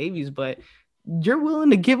Zach Davies, but you're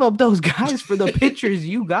willing to give up those guys for the pitchers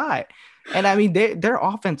you got. And I mean, their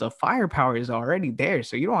offensive firepower is already there,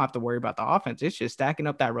 so you don't have to worry about the offense. It's just stacking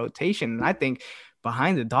up that rotation. And I think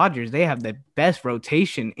behind the Dodgers, they have the best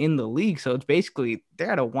rotation in the league. So it's basically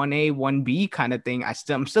they're at a 1A, 1B kind of thing.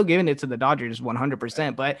 I'm still giving it to the Dodgers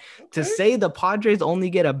 100%. But to say the Padres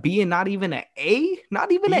only get a B and not even an A,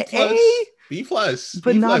 not even an A. B plus,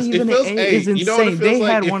 but not even an A is insane. You know what it feels they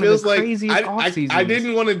like? had It one feels of the like craziest off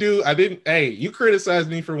seasons. Hey, you criticized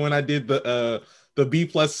me for when I did the B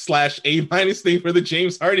plus / A minus thing for the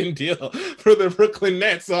James Harden deal for the Brooklyn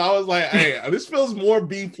Nets. So I was like, hey, this feels more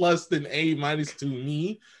B plus than A minus to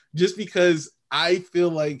me, just because I feel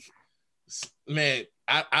like, man,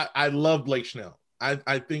 I love Blake Snell.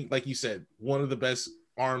 I think, like you said, one of the best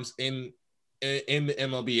arms in the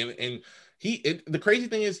MLB, and the crazy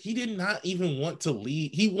thing is he did not even want to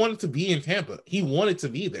leave. He wanted to be in Tampa. He wanted to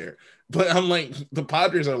be there. But I'm like, the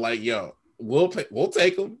Padres are like, yo, we'll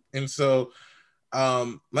take him. And so,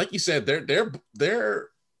 like you said, their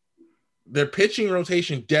pitching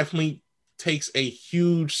rotation definitely takes a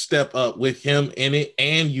huge step up with him in it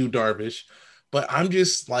and Yu Darvish. But I'm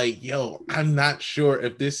just like, yo, I'm not sure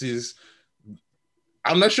if this is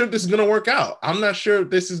going to work out. I'm not sure if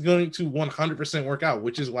this is going to 100% work out,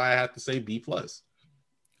 which is why I have to say B plus.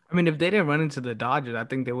 I mean, if they didn't run into the Dodgers, I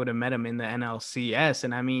think they would have met him in the NLCS.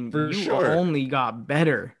 And I mean, only got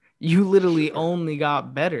better. You literally only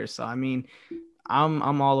got better. So I mean,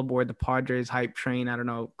 I'm all aboard the Padres hype train. I don't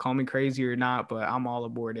know, call me crazy or not, but I'm all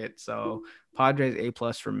aboard it. So Padres A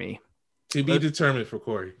plus for me. To be determined for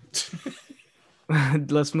Corey.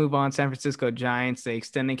 Let's move on. San Francisco Giants. They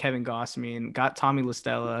extended Kevin Gausman, got Tommy La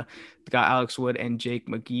Stella, got Alex Wood and Jake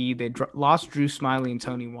McGee. They lost Drew Smyly and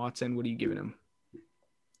Tony Watson. What are you giving them?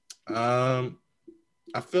 I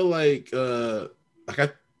feel like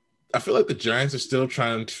I feel like the Giants are still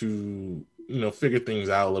trying to figure things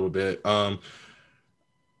out a little bit.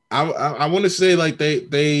 I want to say like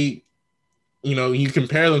they you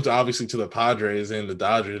compare them to obviously to the Padres and the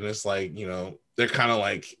Dodgers, and it's like they're kind of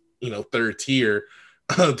like third tier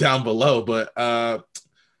down below, but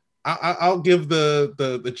I'll give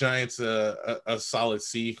the Giants a solid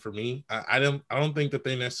C for me. I don't think that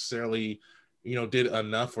they necessarily did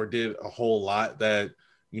enough or did a whole lot that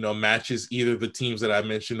matches either the teams that I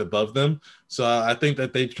mentioned above them. So I think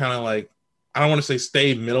that they kind of like, I don't want to say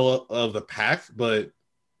stay middle of the pack, but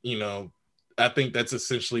I think that's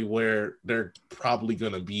essentially where they're probably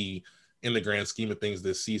going to be in the grand scheme of things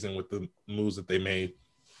this season with the moves that they made.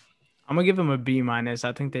 I'm gonna give them a B minus.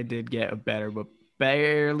 I think they did get a better, but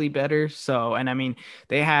barely better. So, and I mean,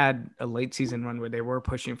 they had a late season run where they were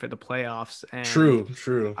pushing for the playoffs. And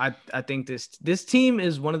true. I think this team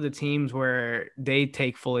is one of the teams where they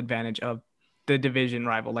take full advantage of the division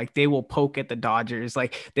rival. Like they will poke at the Dodgers.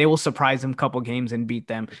 Like they will surprise them a couple games and beat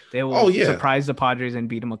them. They will surprise the Padres and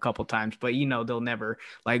beat them a couple times, but they'll never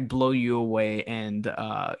like blow you away and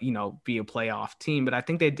be a playoff team. But I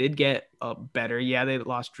think they did get better. Yeah, they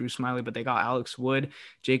lost Drew Smyly, but they got Alex Wood,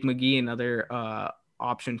 Jake McGee, another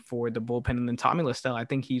option for the bullpen, and then Tommy La Stella. I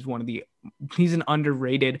think he's an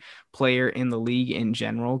underrated player in the league in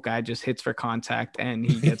general. Guy just hits for contact and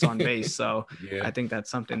he gets on base. So I think that's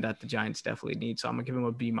something that the Giants definitely need. So I'm gonna give him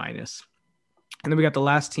a B minus. And then we got the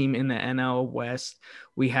last team in the NL West.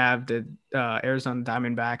 We have the Arizona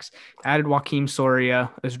Diamondbacks. Added Joaquim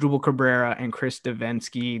Soria, Asdrubal Cabrera, and Chris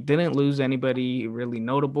Davinsky. Didn't lose anybody really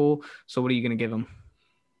notable. So what are you going to give them?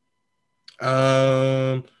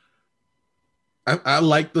 Um, I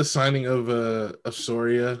like the signing of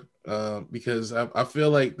Soria because I feel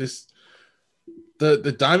like the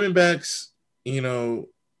Diamondbacks, you know,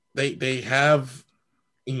 they have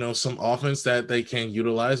some offense that they can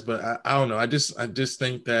utilize, but I don't know. I just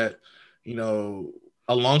think that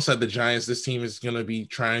alongside the Giants, this team is going to be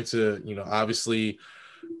trying to obviously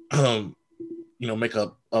um make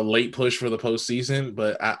a late push for the postseason,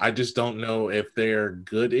 but I just don't know if they're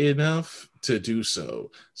good enough to do so.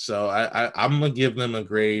 So I'm gonna give them a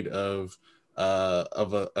grade of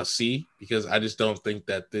a C because I just don't think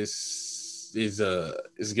that this is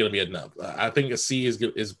gonna be enough. I think a C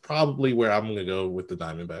is probably where I'm gonna go with the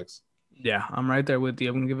Diamondbacks. Yeah, I'm right there with you.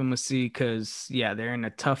 I'm gonna give them a C because yeah, they're in a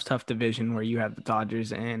tough division where you have the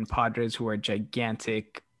Dodgers and Padres who are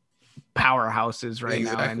gigantic powerhouses right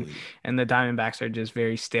now, and Exactly. the Diamondbacks are just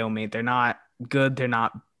very stalemate. They're not good. They're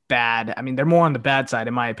not bad. I mean, they're more on the bad side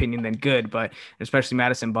in my opinion than good. But especially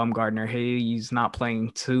Madison Bumgarner, he's not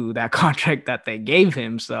playing to that contract that they gave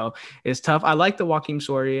him, so it's tough. I like the Joaquim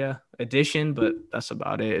Soria addition, but that's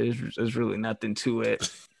about it. There's really nothing to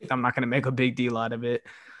it. I'm not gonna make a big deal out of it.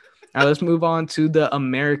 All right, let's move on to the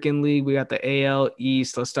American League. We got the AL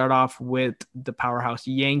East. Let's start off with the powerhouse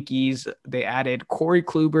Yankees. They added Corey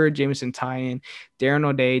Kluber, Jameson Tyon, Darren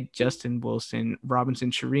O'Day, Justin Wilson, Robinson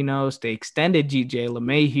Chirinos. They extended GJ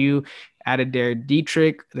LeMahieu, added Derek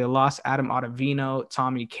Dietrich. They lost Adam Ottavino,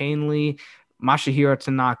 Tommy Kahnle, Masahiro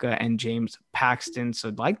Tanaka, and James Paxton.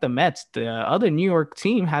 So, like the Mets, the other New York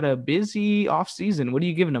team had a busy offseason. What are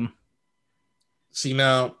you giving them? See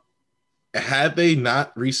now, had they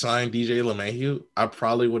not re-signed DJ LeMahieu, I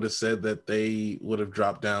probably would have said that they would have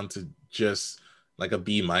dropped down to just like a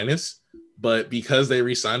B minus. But because they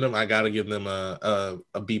re-signed him, I got to give them a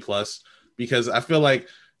B plus because I feel like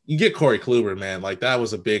you get Corey Kluber, man. Like that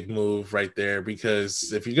was a big move right there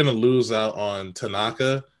because if you're gonna lose out on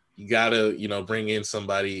Tanaka, you gotta bring in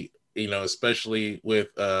somebody especially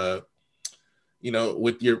with the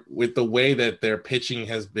way that their pitching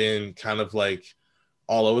has been kind of like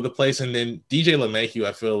all over the place. And then DJ LeMahieu,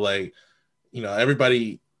 I feel like,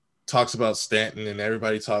 everybody talks about Stanton and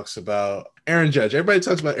everybody talks about Aaron Judge. Everybody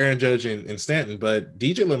talks about Aaron Judge and Stanton, but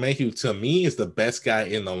DJ LeMahieu to me is the best guy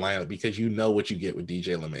in the lineup because you know what you get with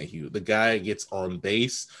DJ LeMahieu. The guy gets on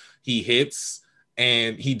base, he hits,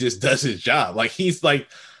 and he just does his job. Like he's like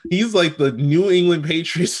the New England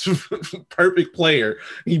Patriots perfect player.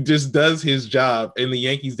 He just does his job, and the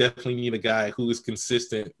Yankees definitely need a guy who is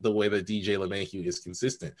consistent the way that DJ LeMahieu is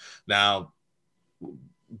consistent. Now,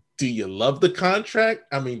 do you love the contract?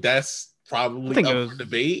 I mean, that's I probably think it up was. for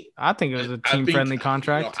debate. I think it was a I team think friendly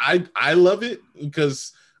contract. I love it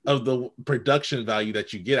because of the production value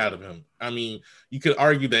that you get out of him. I mean, you could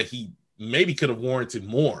argue that he maybe could have warranted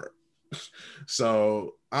more.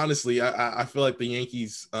 So honestly, I feel like the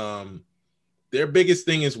Yankees, their biggest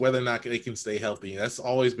thing is whether or not they can stay healthy. That's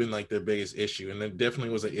always been like their biggest issue, and it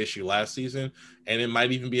definitely was an issue last season, and it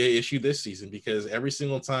might even be an issue this season because every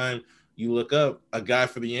single time you look up, a guy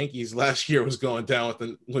for the Yankees last year was going down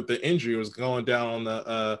with the injury, was going down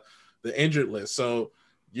on the injured list. So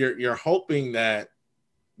you're hoping that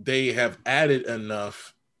they have added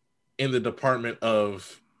enough in the department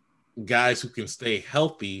of guys who can stay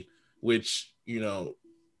healthy, which you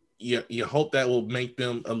hope that will make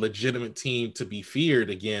them a legitimate team to be feared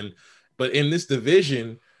again. But in this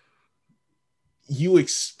division, you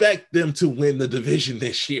expect them to win the division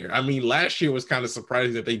this year. I mean, last year was kind of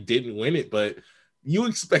surprising that they didn't win it, but you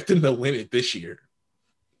expect them to win it this year.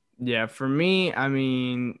 Yeah, for me, I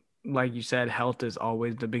mean, like you said, health is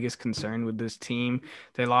always the biggest concern with this team.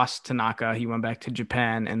 They lost Tanaka, he went back to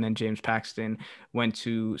Japan, and then James Paxton went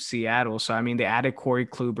to Seattle. So, I mean, they added Corey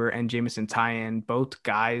Kluber and Jameson Tyon, both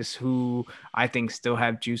guys who I think still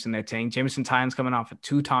have juice in their tank. Jameson Tyon's coming off of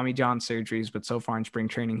 2 Tommy John surgeries, but so far in spring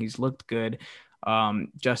training, he's looked good.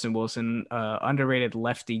 Justin Wilson, underrated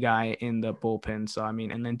lefty guy in the bullpen. So, I mean,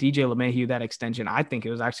 and then DJ LeMahieu, that extension, I think it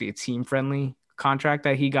was actually a team friendly contract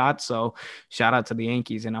that he got. So shout out to the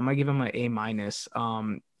Yankees, and I'm gonna give him an A minus.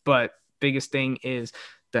 But biggest thing is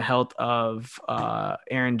the health of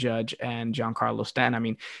Aaron Judge and Giancarlo Stanton. I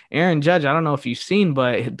mean, Aaron Judge, I don't know if you've seen,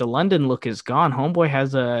 but the London look is gone. Homeboy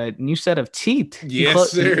has a new set of teeth.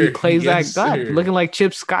 Yes, He sir. claims Yes, that God, sir. looking like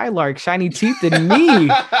Chip Skylark, shiny teeth in me.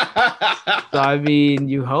 So I mean,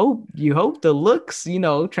 you hope the looks,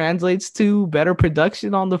 translates to better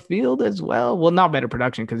production on the field as well. Well, not better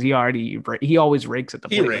production because he always rakes at the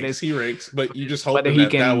plate, but He rakes, but you just whether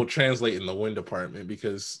hoping he that will can translate in the win department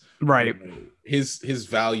because right. his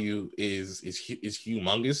value is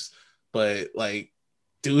humongous, but like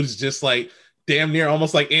dude's just like damn near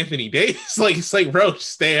almost like Anthony Davis. Like it's like, bro,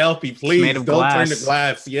 stay healthy, It's made please. of Don't turn the glass.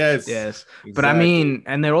 glass. Yes, Yes. But I exactly. mean,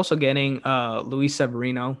 and they're also getting Luis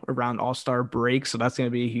Severino around All-Star break, so that's going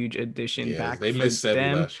to be a huge addition Yeah, back they for missed Sevy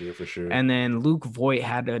them. last year for sure. And then Luke Voigt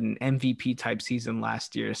had an MVP type season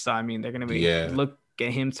last year. So I mean, they're going to be Yeah. look at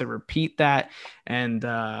him to repeat that. And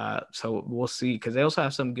so we'll see because they also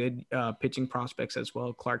have some good pitching prospects as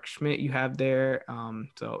well. Clark Schmidt, you have there.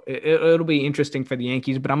 So it'll be interesting for the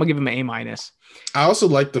Yankees, but I'm gonna give him an A minus. I also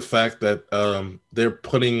like the fact that they're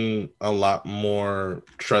putting a lot more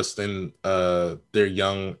trust in their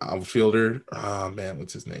young outfielder. Oh man,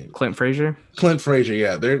 what's his name? Clint Frazier. Clint Frazier.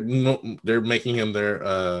 Yeah, they're making him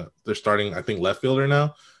their starting, I think, left fielder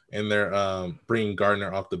now, and they're bringing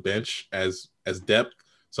Gardner off the bench as depth.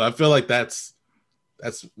 So I feel like that's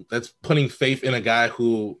putting faith in a guy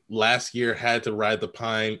who last year had to ride the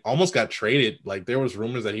pine, almost got traded. Like there was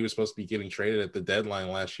rumors that he was supposed to be getting traded at the deadline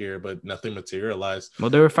last year, but nothing materialized.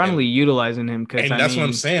 Well, they were finally And utilizing him because I that's what I'm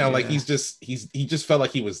mean, saying. yeah. Like he just felt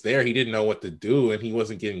like he was there. He didn't know what to do, and he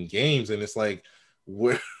wasn't getting games. And it's like,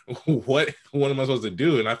 what am I supposed to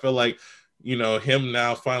do? And I feel like, him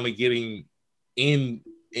now finally getting in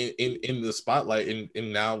the spotlight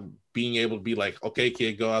and now being able to be like, okay,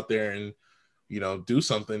 kid, go out there and do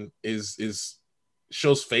something is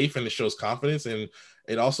shows faith and it shows confidence, and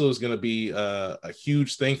it also is going to be a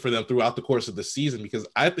huge thing for them throughout the course of the season, because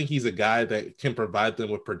I think he's a guy that can provide them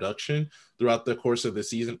with production throughout the course of the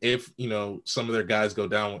season. If some of their guys go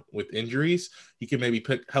down with injuries, he can maybe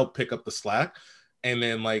help pick up the slack. And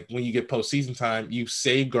then like when you get postseason time, you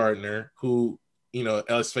save Gardner, who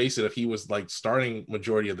let's face it, if he was like starting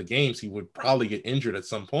majority of the games, he would probably get injured at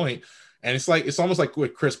some point. And it's almost like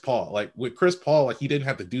with Chris Paul. Like with Chris Paul, like he didn't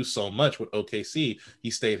have to do so much with OKC.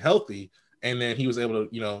 He stayed healthy, and then he was able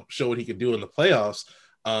to, show what he could do in the playoffs.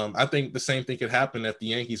 I think the same thing could happen if the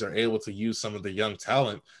Yankees are able to use some of the young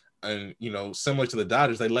talent. And, similar to the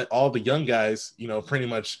Dodgers, they let all the young guys, pretty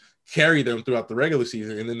much carry them throughout the regular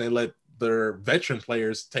season, and then they let their veteran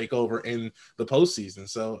players take over in the postseason.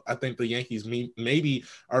 So I think the Yankees maybe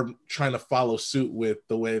are trying to follow suit with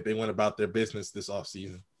the way they went about their business this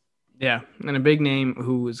offseason. Yeah, and a big name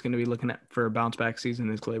who is going to be looking at for a bounce back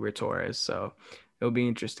season is Gleyber Torres. So it'll be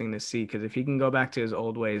interesting to see because if he can go back to his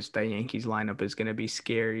old ways, the Yankees lineup is going to be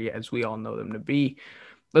scary as we all know them to be.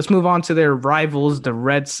 Let's move on to their rivals, the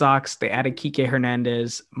Red Sox. They added Kike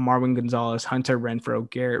Hernandez, Marwin Gonzalez, Hunter Renfroe,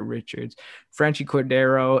 Garrett Richards, Franchy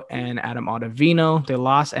Cordero, and Adam Ottavino. They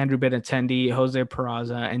lost Andrew Benintendi, Jose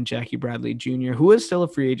Peraza, and Jackie Bradley Jr., who is still a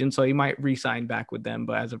free agent, so he might re-sign back with them.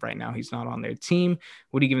 But as of right now, he's not on their team.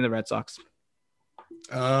 What are you giving the Red Sox?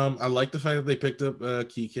 I like the fact that they picked up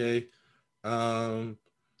Kike.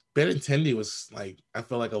 Benintendi was like, I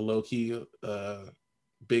felt like a low-key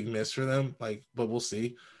big miss for them, like, but we'll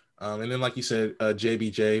see. And then like you said,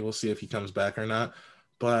 JBJ, we'll see if he comes back or not.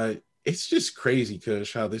 But it's just crazy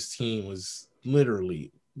because how this team was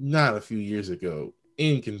literally not a few years ago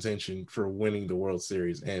in contention for winning the World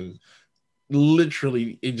Series, and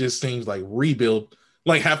literally it just seems like rebuild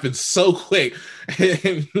like happened so quick.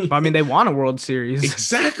 I mean, they won a World Series.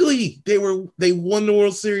 Exactly. They won the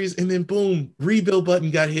World Series, and then boom, rebuild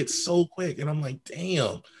button got hit so quick. And I'm like,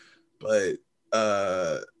 damn. But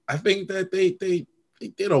I think that they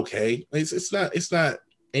did okay. It's not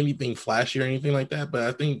anything flashy or anything like that. But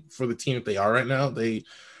I think for the team that they are right now, they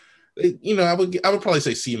I would probably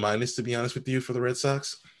say C minus, to be honest with you, for the Red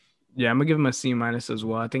Sox. Yeah, I'm gonna give him a C minus as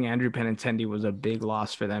well. I think Andrew Benintendi was a big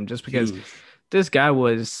loss for them just because Huge. this guy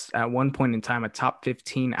was at one point in time a top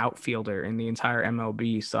 15 outfielder in the entire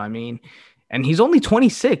MLB. So I mean, and he's only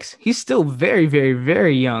 26. He's still very, very,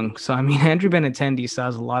 very young. So I mean, Andrew Benintendi still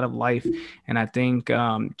has a lot of life, and I think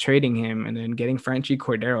trading him and then getting Franchy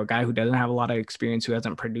Cordero, a guy who doesn't have a lot of experience, who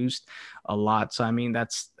hasn't produced a lot. So I mean,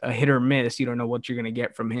 that's a hit or miss. You don't know what you're gonna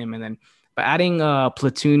get from him, and then. But adding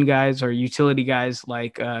platoon guys or utility guys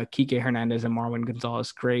like Kike Hernandez and Marwin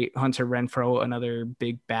Gonzalez, great. Hunter Renfroe, another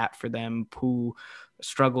big bat for them, who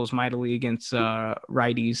struggles mightily against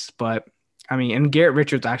righties. But I mean, and Garrett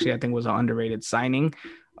Richards actually I think was an underrated signing.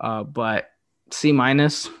 But C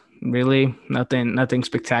minus, Really, nothing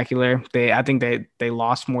spectacular. I think they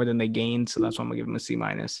lost more than they gained, so that's why I'm gonna give them a C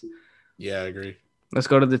minus. Yeah, I agree. Let's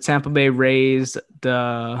go to the Tampa Bay Rays,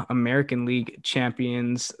 the American League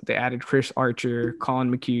champions. They added Chris Archer, Colin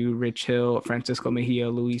McHugh, Rich Hill, Francisco Mejia,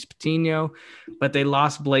 Luis Patino, but they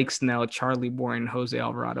lost Blake Snell, Charlie Bourne, Jose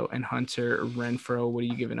Alvarado, and Hunter Renfroe. What are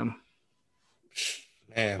you giving them?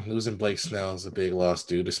 Man, losing Blake Snell is a big loss,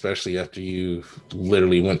 dude, especially after you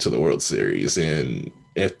literally went to the World Series. And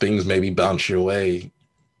if things maybe bounce your way,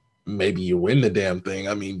 maybe you win the damn thing.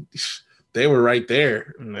 I mean, they were right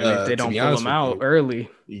there, And if they to don't be pull honest them with out you. early,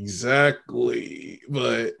 Exactly.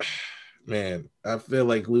 But man, I feel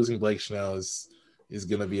like losing Blake Snell is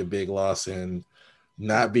gonna be a big loss, and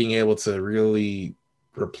not being able to really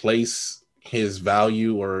replace his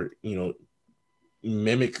value, or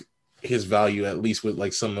mimic his value, at least with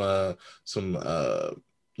like some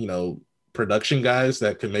you know production guys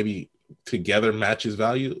that could maybe together match his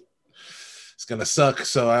value. It's gonna suck.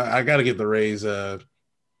 So I gotta give the Rays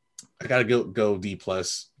I gotta go D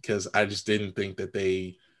plus, because I just didn't think that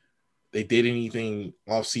they did anything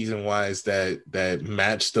off season wise that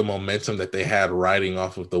matched the momentum that they had riding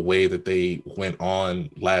off of the way that they went on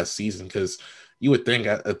last season. Because you would think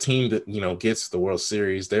a team that gets the World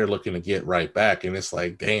Series, they're looking to get right back, and it's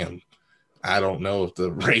like, damn, I don't know if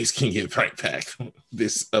the Rays can get right back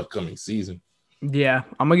this upcoming season. yeah,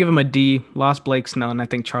 I'm gonna give him a D. Lost Blake Snell, and I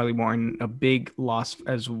think Charlie Morton a big loss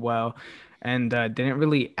as well, and didn't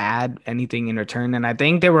really add anything in return. And I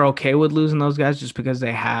think they were okay with losing those guys just because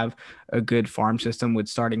they have a good farm system with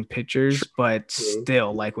starting pitchers. But True.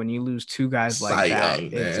 still, like when you lose two guys Cy like that,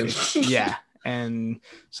 Young, man. it's yeah, and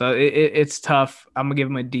so it's tough. I'm gonna give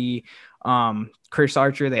him a D. Chris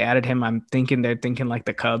Archer, they added him. I'm thinking they're thinking like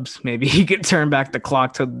the Cubs. Maybe he could turn back the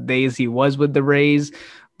clock to the days he was with the Rays,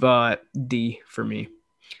 but D for me.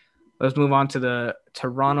 Let's move on to the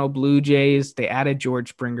Toronto Blue Jays. They added George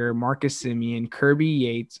Springer, Marcus Simeon, Kirby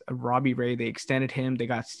Yates, Robbie Ray. They extended him. They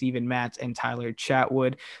got Steven Matz and Tyler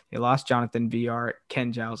Chatwood. They lost Jonathan VR,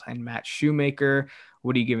 Ken Giles, and Matt Shoemaker.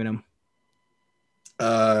 What are you giving them?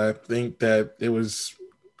 I think that it was.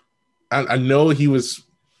 I know he was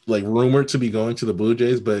like rumored to be going to the Blue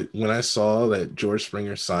Jays, but when I saw that George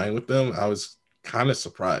Springer signed with them, I was kind of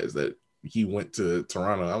surprised that he went to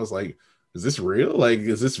Toronto. I was like, is this real? Like,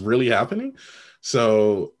 is this really happening?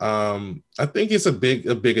 So I think it's a big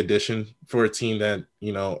addition for a team that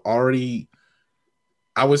already,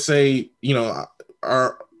 I would say,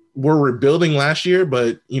 are were rebuilding last year,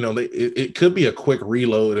 but it could be a quick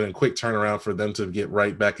reload and a quick turnaround for them to get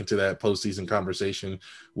right back into that postseason conversation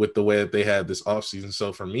with the way that they had this offseason.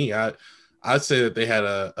 So for me, I'd say that they had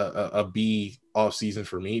a B offseason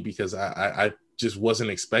for me, because I just wasn't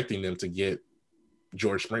expecting them to get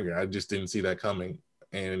George Springer. I just didn't see that coming.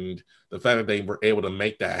 And the fact that they were able to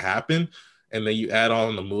make that happen, and then you add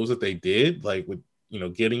on the moves that they did, like with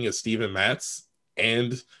getting a Steven Matz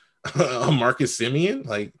and a Marcus Simeon,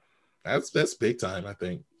 like that's big time, I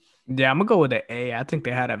think. Yeah, I'm gonna go with an A. I think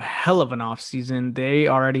they had a hell of an offseason. They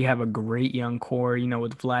already have a great young core,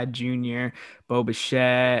 with Vlad Jr., Bo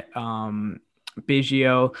Bichette,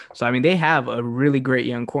 Biggio. So I mean, they have a really great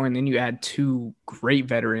young core, and then you add two great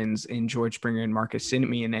veterans in George Springer and Marcus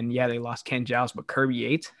Simeon. And yeah, they lost Ken Giles, but Kirby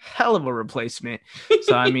Yates, hell of a replacement.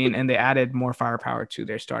 So I mean, and they added more firepower to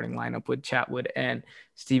their starting lineup with Chatwood and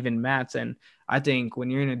Steven Matz. And I think when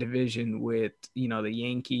you're in a division with, the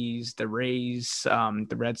Yankees, the Rays,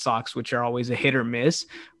 the Red Sox, which are always a hit or miss,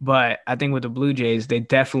 but I think with the Blue Jays, they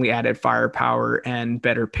definitely added firepower and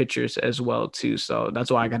better pitchers as well, too. So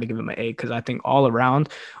that's why I got to give them an A, because I think all around,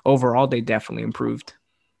 overall, they definitely improved.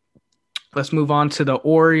 Let's move on to the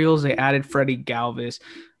Orioles. They added Freddie Galvis,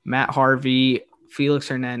 Matt Harvey, Felix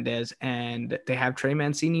Hernandez, and they have Trey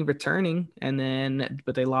Mancini returning.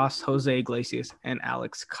 But they lost Jose Iglesias and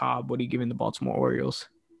Alex Cobb. What are you giving the Baltimore Orioles?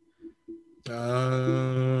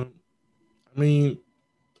 I mean,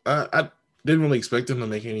 I didn't really expect them to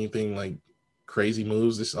make anything like crazy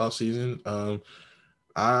moves this offseason.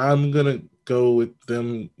 I'm gonna go with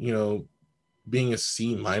them, being a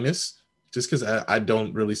C minus, just because I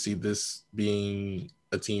don't really see this being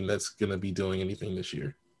a team that's gonna be doing anything this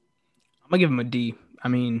year. I'm gonna give them a D. I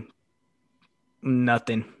mean,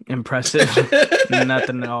 nothing impressive,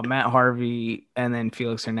 nothing at all. Matt Harvey and then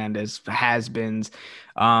Felix Hernandez has-beens.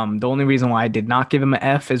 The only reason why I did not give him an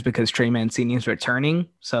F is because Trey Mancini is returning.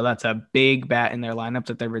 So that's a big bat in their lineup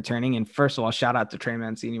that they're returning. And first of all, shout out to Trey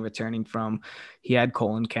Mancini returning he had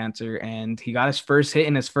colon cancer, and he got his first hit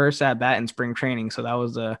in his first at bat in spring training. So that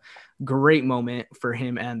was a great moment for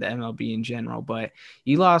him and the MLB in general. But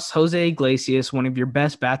you lost Jose Iglesias, one of your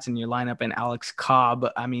best bats in your lineup, and Alex Cobb.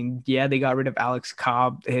 I mean, yeah, they got rid of Alex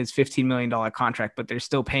Cobb, his $15 million contract, but they're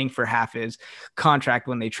still paying for half his contract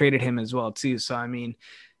when they traded him as well, too. So, I mean,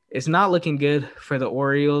 it's not looking good for the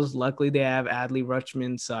Orioles. Luckily, they have Adley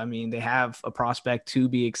Rutschman. So, I mean, they have a prospect to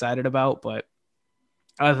be excited about. But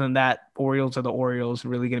other than that, Orioles are the Orioles,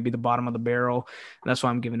 really going to be the bottom of the barrel. And that's why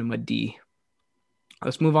I'm giving them a D.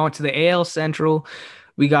 Let's move on to the AL Central.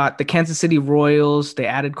 We got the Kansas City Royals. They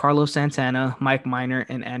added Carlos Santana, Mike Minor,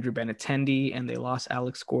 and Andrew Benintendi, and they lost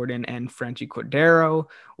Alex Gordon and Franchi Cordero.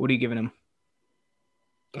 What are you giving them?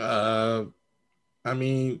 Uh, I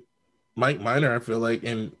mean, Mike Minor, I feel like,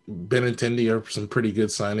 and Benintendi are some pretty good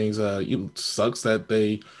signings. It sucks that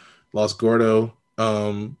they lost Gordo,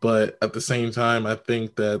 but at the same time, I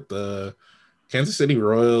think that the Kansas City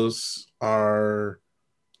Royals are,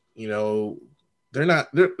 you know, they're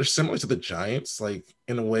similar to the Giants, like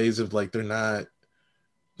in the ways of like they're not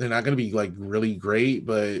going to be like really great,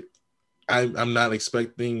 but I'm not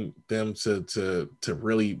expecting them to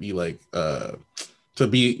really be like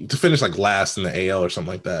to finish like last in the AL or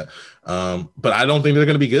something like that. But I don't think they're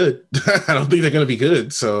going to be good. I don't think they're going to be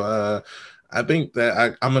good. So I think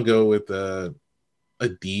that I'm gonna go with a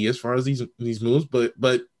D as far as these moves. But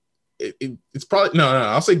it's probably no.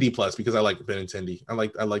 I'll say D plus because I like Benintendi. I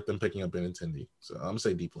like them picking up Benintendi. So I'm gonna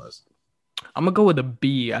say D plus. I'm gonna go with a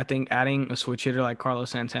B. I think adding a switch hitter like Carlos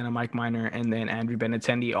Santana, Mike Minor, and then Andrew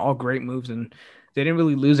Benintendi, all great moves, and they didn't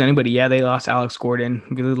really lose anybody. Yeah, they lost Alex Gordon,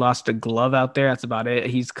 really lost a glove out there. That's about it.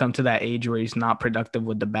 He's come to that age where he's not productive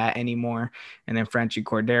with the bat anymore. And then Franchi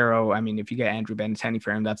Cordero. I mean, if you get Andrew Benintendi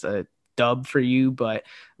for him, that's a dub for you. But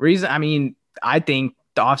I think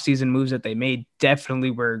the offseason moves that they made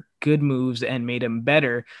definitely were good moves and made him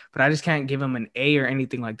better, but I just can't give him an A or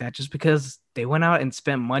anything like that just because they went out and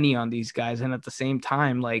spent money on these guys. And at the same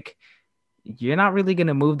time, like, you're not really going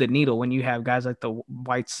to move the needle when you have guys like the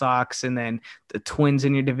White Sox and then the Twins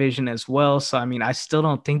in your division as well. So, I mean, I still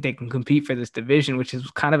don't think they can compete for this division, which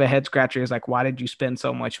is kind of a head scratcher. Is like, why did you spend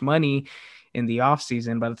so much money in the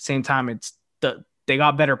offseason? But at the same time, they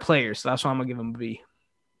got better players. So that's why I'm going to give them a B.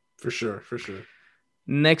 For sure, for sure.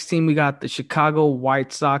 Next team, we got the Chicago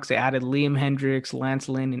White Sox. They added Liam Hendricks, Lance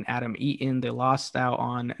Lynn, and Adam Eaton. They lost out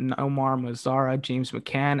on Nomar Mazara, James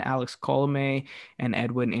McCann, Alex Colome, and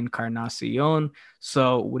Edwin Encarnacion.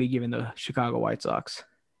 So, what are you giving the Chicago White Sox?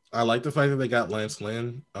 I like the fact that they got Lance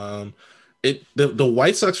Lynn. The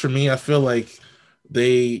White Sox for me, I feel like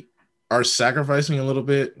they are sacrificing a little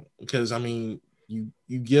bit because I mean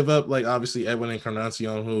you give up like obviously Edwin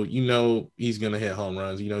Encarnacion, who he's gonna hit home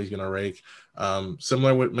runs, he's gonna rake.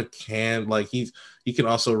 Similar with McCann, like he can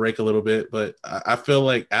also rake a little bit, but I feel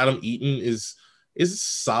like Adam Eaton is a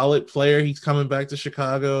solid player. He's coming back to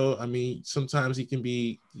Chicago. I mean, sometimes he can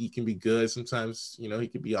be good. Sometimes he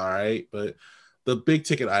can be all right, but the big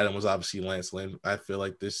ticket item was obviously Lance Lynn. I feel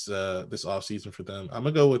like this offseason for them, I'm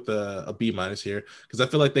gonna go with a B minus here because I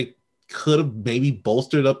feel like they could have maybe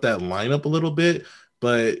bolstered up that lineup a little bit,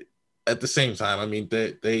 but at the same time, I mean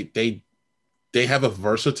they have a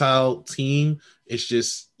versatile team. It's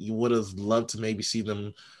just you would have loved to maybe see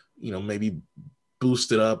them, maybe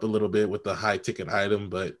boost it up a little bit with the high ticket item,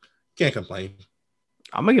 but can't complain.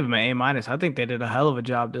 I'm gonna give him an A minus. I think they did a hell of a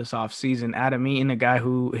job this offseason. Adam Eaton, a guy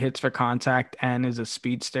who hits for contact and is a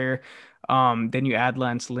speedster. Then you add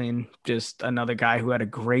Lance Lynn, just another guy who had a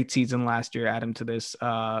great season last year. Add him to this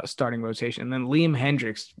starting rotation. And then Liam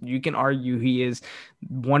Hendricks, you can argue he is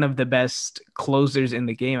one of the best closers in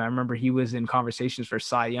the game. I remember he was in conversations for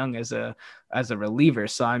Cy Young as a reliever.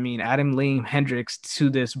 So I mean, adding Liam Hendricks to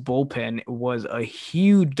this bullpen was a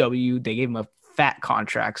huge W. They gave him a fat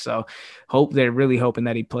contract. So they're really hoping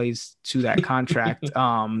that he plays to that contract.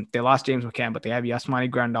 They lost James McCann, but they have Yasmani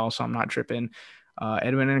Grandal, so I'm not tripping.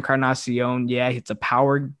 Edwin Encarnacion, yeah, it's a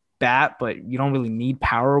power bat, but you don't really need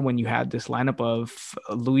power when you have this lineup of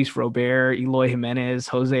Luis Robert, Eloy Jimenez,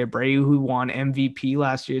 Jose Abreu, who won MVP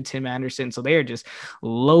last year, Tim Anderson. So they are just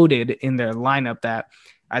loaded in their lineup that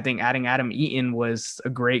I think adding Adam Eaton was a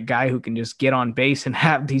great guy who can just get on base and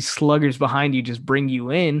have these sluggers behind you just bring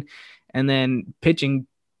you in. And then pitching,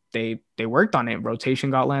 they worked on it.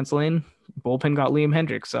 Rotation got Lance Lynn, bullpen got Liam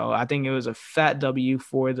Hendricks. So I think it was a fat W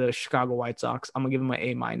for the Chicago White Sox. I'm gonna give them an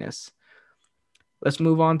A minus. Let's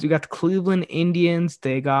move on. We got the Cleveland Indians.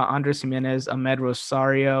 They got Andres Jimenez, Ahmed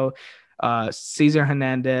Rosario, Cesar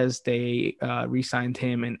Hernandez. They re-signed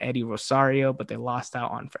him and Eddie Rosario, but they lost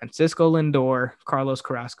out on Francisco Lindor, Carlos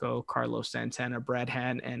Carrasco, Carlos Santana, Brad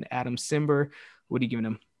Hand, and Adam Simber. What are you giving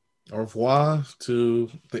them? Au revoir to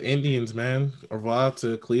the Indians, man. Au revoir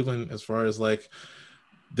to Cleveland as far as like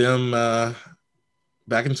them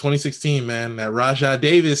back in 2016, man, that Rajah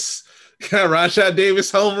Davis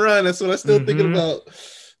home run. That's what I'm still thinking about.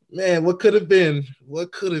 Man, what could have been?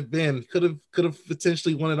 What could have been? Could have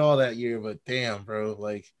potentially won it all that year, but damn, bro,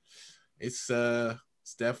 like it's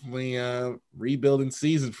definitely a rebuilding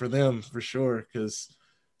season for them for sure. Because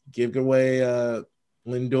give away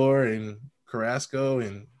Lindor and Carrasco,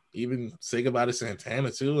 and even say goodbye to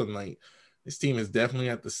Santana too, and like this team is definitely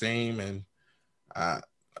at the same. And I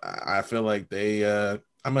I feel like I'm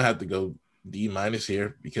gonna have to go D minus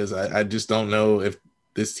here because I just don't know if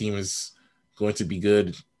this team is going to be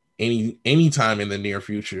good any time in the near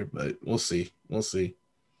future, but we'll see. We'll see.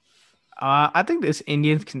 I think this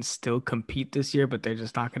Indians can still compete this year, but they're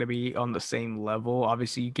just not going to be on the same level.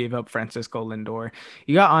 Obviously, you gave up Francisco Lindor.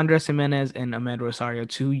 You got Andres Jimenez and Ahmed Rosario,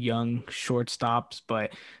 two young shortstops,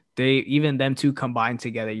 but they even them two combined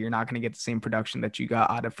together, you're not going to get the same production that you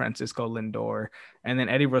got out of Francisco Lindor. And then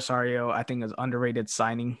Eddie Rosario, I think, is underrated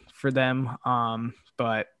signing for them.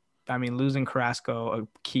 But I mean, losing Carrasco, a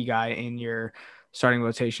key guy in your starting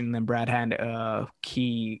rotation, and then Brad Hand, a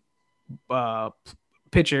key uh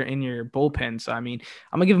pitcher in your bullpen. So I mean,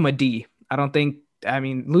 I'm gonna give him a D. I don't think. I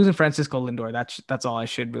mean, losing Francisco Lindor, that's all I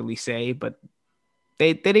should really say. But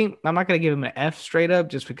they didn't. I'm not gonna give him an F straight up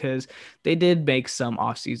just because they did make some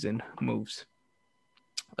offseason moves.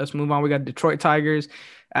 Let's move on. We got Detroit Tigers,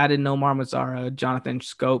 added Nomar Mazara, Jonathan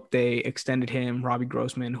Scope. They extended him, Robbie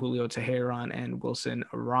Grossman, Julio Teheran, and Wilson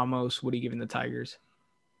Ramos. What are you giving the Tigers?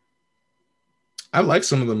 I like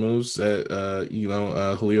some of the moves that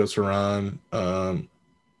Julio Teheran,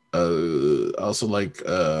 also like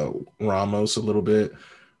Ramos a little bit.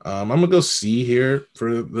 I'm gonna go C here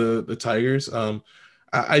for the Tigers.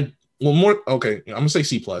 I well more okay. I'm gonna say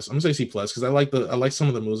C plus. I'm gonna say C plus because I like some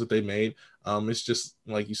of the moves that they made. It's just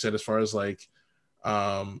like you said, as far as like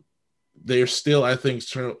they're still I think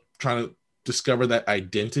trying to discover that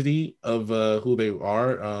identity of who they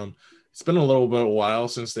are. It's been a little bit of a while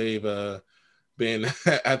since they've been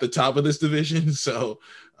at the top of this division. So,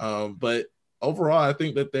 but overall, I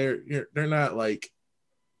think that they're not like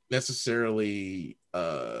necessarily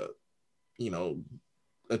a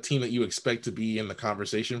team that you expect to be in the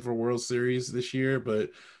conversation for World Series this year, but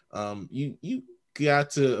you got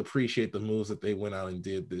to appreciate the moves that they went out and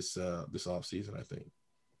did this offseason, I think.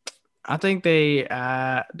 I think they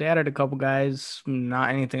added a couple guys, not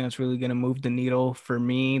anything that's really going to move the needle for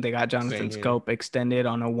me. They got Jonathan Scope extended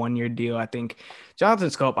on a 1-year deal. I think Jonathan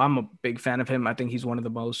Scope, I'm a big fan of him. I think he's one of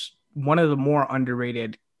the more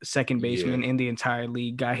underrated second baseman in the entire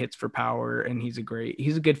league. Guy hits for power, and he's a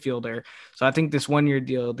good fielder. So I think this 1-year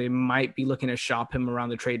deal, they might be looking to shop him around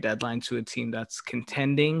the trade deadline to a team that's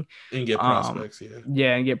contending and get prospects.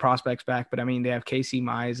 And get prospects back. But I mean, they have Casey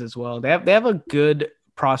Mize as well. They have a good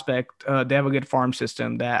prospect. They have a good farm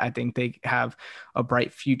system that I think they have a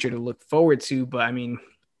bright future to look forward to. But I mean,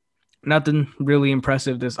 nothing really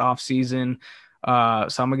impressive this offseason. So I'm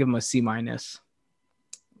gonna give them a C minus.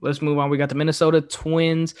 Let's move on. We got the Minnesota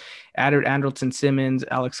Twins, added Andrelton Simmons,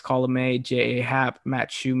 Alex Colomé, J.A. Happ,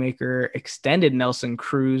 Matt Shoemaker, extended Nelson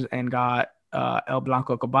Cruz, and got El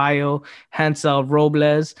Blanco Caballo, Hansel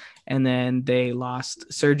Robles, and then they lost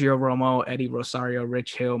Sergio Romo, Eddie Rosario,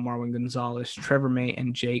 Rich Hill, Marwin Gonzalez, Trevor May,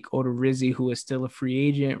 and Jake Odorizzi, who is still a free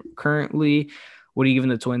agent currently. What are you giving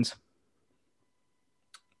the Twins?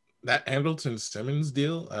 That Andrelton Simmons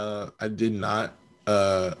deal, I did not.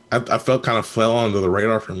 I felt kind of fell under the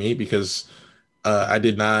radar for me because I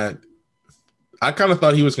did not. I kind of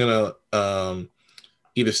thought he was gonna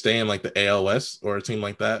either stay in like the ALS or a team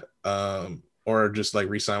like that, or just like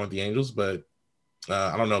re-sign with the Angels. But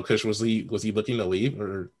I don't know. Kush, was he looking to leave,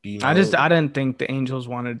 or do you know? I didn't think the Angels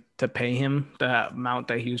wanted to pay him the amount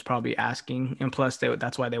that he was probably asking, and plus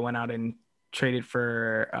that's why they went out and traded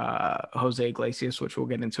for Jose Iglesias, which we'll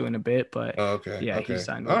get into in a bit. But he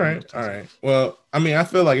signed. All right. Well, I mean, I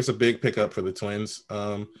feel like it's a big pickup for the Twins.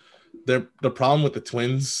 The problem with the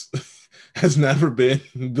Twins has never been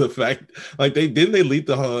the fact like they lead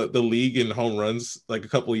the league in home runs like a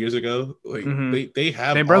couple of years ago. Like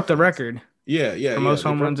they broke the record. For most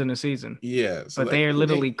home runs in a season. Yeah, so but they are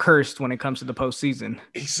literally cursed when it comes to the postseason.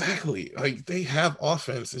 Exactly. Like they have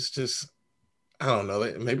offense. It's just I don't know.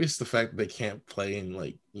 Maybe it's the fact that they can't play in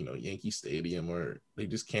like Yankee Stadium, or they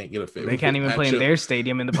just can't get a favorable. They can't even play in their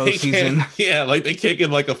stadium in the postseason. Like they can't get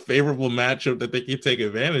like a favorable matchup that they can take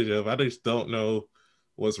advantage of. I just don't know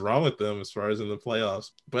what's wrong with them as far as in the playoffs.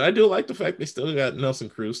 But I do like the fact they still got Nelson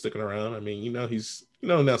Cruz sticking around. I mean,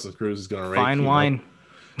 Nelson Cruz is going to fine wine.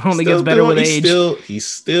 Only gets better with age. He's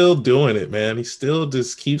still doing it, man. He still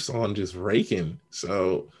just keeps on just raking.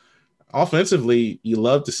 So offensively, you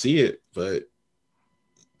love to see it, but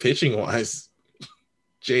pitching wise,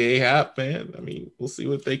 J.A. Happ, man. I mean, we'll see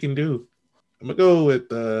what they can do. I'm gonna go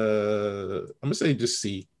with I'm gonna say just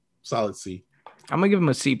C, solid C. I'm gonna give him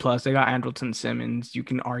a C plus. They got Andrelton Simmons. You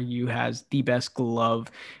can argue has the best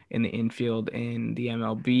glove in the infield in the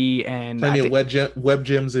MLB, and I Plenty of think, web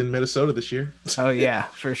gems in Minnesota this year. oh yeah,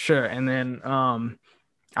 for sure. And then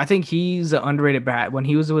I think he's an underrated bat. When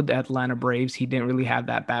he was with the Atlanta Braves, he didn't really have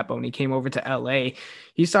that bat, but when he came over to LA,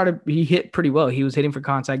 he hit pretty well. He was hitting for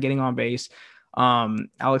contact, getting on base.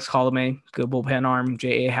 Alex Colomé, good bullpen arm.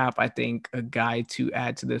 J.A. Happ, I think a guy to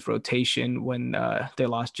add to this rotation when they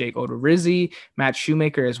lost Jake Odorizzi, Matt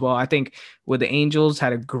Shoemaker as well. I think with the Angels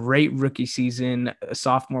had a great rookie season. A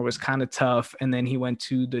sophomore was kind of tough, and then he went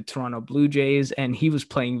to the Toronto Blue Jays, and he was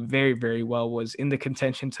playing very, very well. Was in the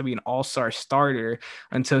contention to be an all-star starter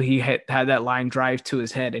until he had that line drive to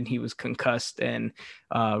his head, and he was concussed. And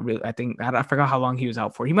really, I forgot how long he was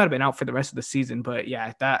out for. He might have been out for the rest of the season, but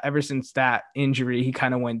yeah, that ever since that injury, he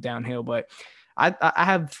kind of went downhill. But I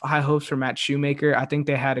have high hopes for Matt Shoemaker. I think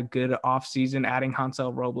they had a good offseason adding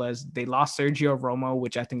Hansel Robles. They lost Sergio Romo,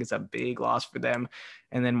 which I think is a big loss for them.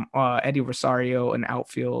 And then Eddie Rosario, an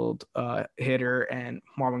outfield hitter, and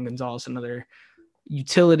Marwin Gonzalez, another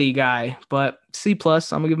utility guy. But C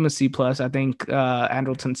plus, I'm gonna give him a C plus. I think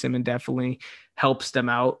Andrelton Simmons definitely helps them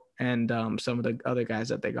out, and some of the other guys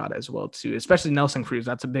that they got as well too, especially Nelson Cruz.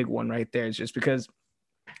 That's a big one right there. It's just because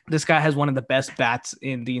this guy has one of the best bats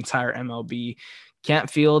in the entire MLB. Can't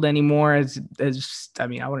field anymore as I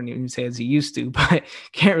mean, I wouldn't even say as he used to, but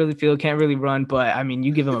can't really field, can't really run. But I mean,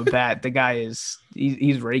 you give him a bat, the guy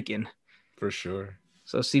he's raking. For sure.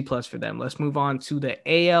 So C plus for them. Let's move on to the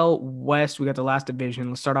AL West. We got the last division.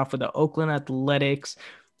 Let's start off with the Oakland Athletics.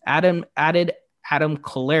 Adam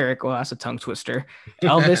Kolarek. Well, that's a tongue twister.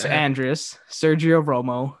 Elvis Andrus, Sergio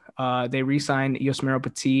Romo. They re-signed Yosmero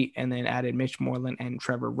Petit and then added Mitch Moreland and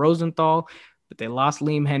Trevor Rosenthal. But they lost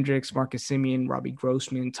Liam Hendricks, Marcus Semien, Robbie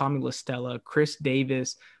Grossman, Tommy LaStella, Chris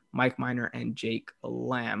Davis, Mike Minor, and Jake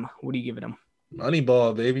Lamb. What are you giving them?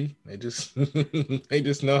 Moneyball, baby. They just they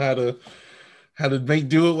just know how to make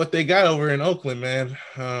do with what they got over in Oakland, man.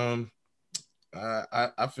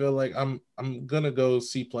 I feel like I'm gonna go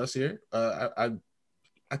C plus here. I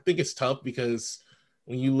think it's tough because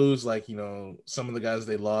when you lose, like, you know, some of the guys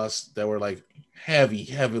they lost that were like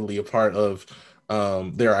heavily a part of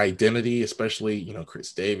their identity, especially, you know,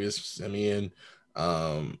 Chris Davis, Simeon,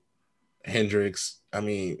 Hendricks. I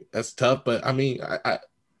mean, that's tough, but I mean, I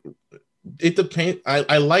it depends.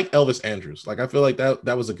 I like Elvis Andrus. Like, I feel like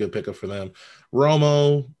that was a good pickup for them.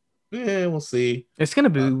 Romo, we'll see. It's gonna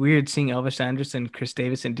be weird seeing Elvis Andrus and Chris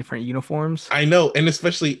Davis in different uniforms. I know, and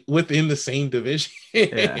especially within the same division.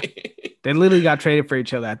 Yeah. They literally got traded for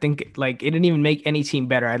each other. I think like it didn't even make any team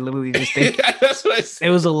better. I literally just think that's what I said.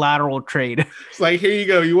 It was a lateral trade. It's like, here you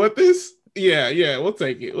go. You want this? Yeah, we'll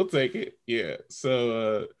take it. We'll take it. Yeah.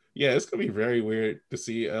 So yeah, it's gonna be very weird to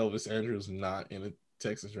see Elvis Andrus not in a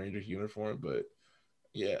Texas Rangers uniform, but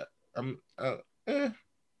yeah,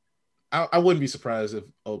 I wouldn't be surprised if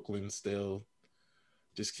Oakland still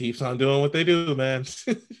just keeps on doing what they do, man.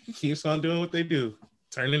 Keeps on doing what they do,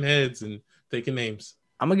 turning heads and taking names.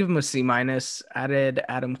 I'm gonna give him a C minus. Added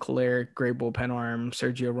Adam Kolarek, great bullpen arm,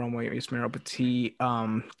 Sergio Romo, Yusmeiro Petit.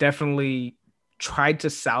 Definitely tried to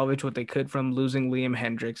salvage what they could from losing Liam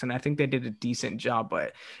Hendricks, and I think they did a decent job.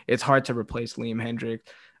 But it's hard to replace Liam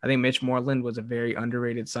Hendricks. I think Mitch Moreland was a very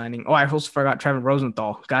underrated signing. Oh, I also forgot Trevor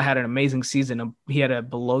Rosenthal. Guy had an amazing season. He had a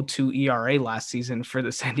below 2 ERA last season for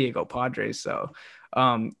the San Diego Padres. So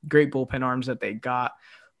great bullpen arms that they got.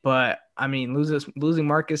 But, I mean, losing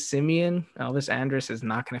Marcus Semien, Elvis Andrus is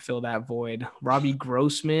not going to fill that void. Robbie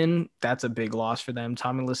Grossman, that's a big loss for them.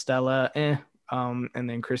 Tommy LaStella, and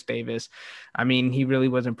then Chris Davis. I mean, he really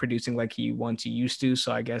wasn't producing like he once used to.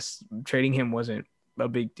 So I guess trading him wasn't a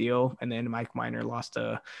big deal. And then Mike Minor lost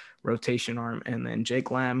a rotation arm. And then Jake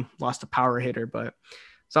Lamb lost a power hitter. But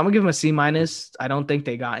so I'm going to give him a C minus. I don't think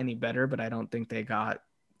they got any better, but I don't think they got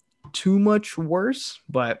too much worse,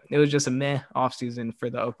 but it was just a meh offseason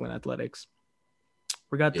for the Oakland Athletics.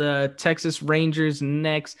 We got the Texas Rangers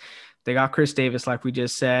next. They got Chris Davis, like we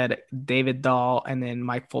just said, David Dahl, and then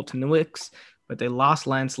Mike Fulton-Wicks, but they lost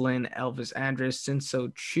Lance Lynn, Elvis Andrus,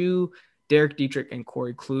 Sinso Chu, Derek Dietrich, and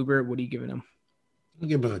Corey Kluber. What are you giving them? I'm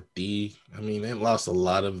giving them a D. I mean, they lost a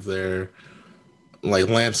lot of their, like,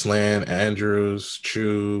 Lance Lynn, Andrews,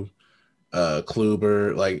 Chu,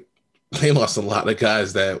 Kluber, like, they lost a lot of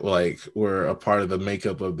guys that like were a part of the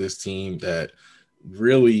makeup of this team that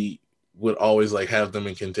really would always like have them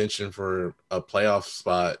in contention for a playoff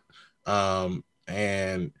spot.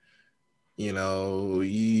 And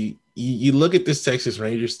you look at this Texas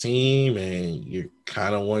Rangers team and you're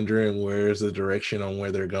kind of wondering where's the direction on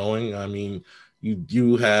where they're going. I mean, you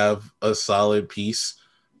do have a solid piece.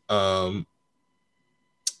 Um,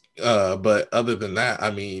 but other than that,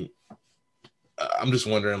 I mean, I'm just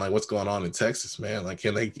wondering like what's going on in Texas, man. Like,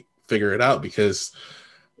 can they figure it out? Because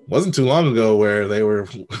it wasn't too long ago where they were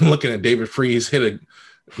looking at David Freese hit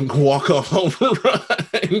a walk-off home run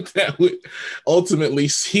that would ultimately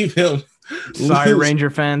see them Sorry, lose. Ranger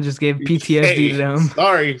fans, just gave PTSD to Hey, them.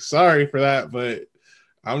 sorry for that, but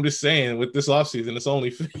I'm just saying with this offseason, it's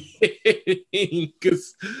only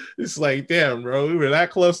because it's like, damn, bro, we were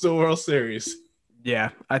that close to a World Series.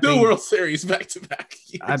 Yeah, Two World Series back to back.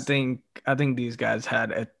 I think these guys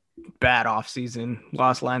had a bad offseason.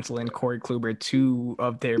 Lost Lancel and Corey Kluber, two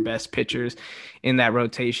of their best pitchers in that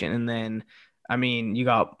rotation. And then, I mean, you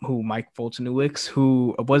got Mike Fultonowicz,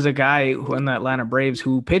 who was a guy who in the Atlanta Braves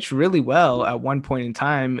who pitched really well at one point in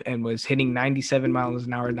time and was hitting 97 miles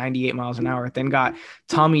an hour, 98 miles an hour. Then got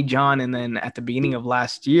Tommy John. And then at the beginning of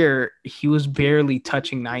last year, he was barely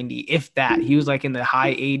touching 90, if that. He was like in the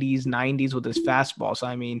high 80s, 90s with his fastball. So,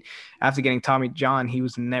 I mean, after getting Tommy John, he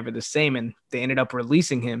was never the same. And they ended up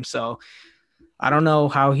releasing him. So, I don't know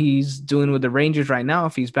how he's doing with the Rangers right now.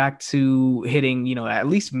 If he's back to hitting, at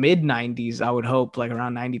least mid 90s, I would hope like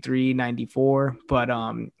around 93, 94. But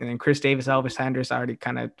and then Chris Davis, Elvis Andrus, I already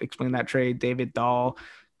kind of explained that trade. David Dahl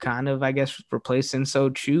kind of, I guess, replacing So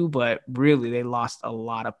Chu, but really they lost a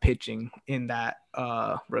lot of pitching in that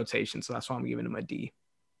rotation. So that's why I'm giving him a D.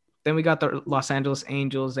 Then we got the Los Angeles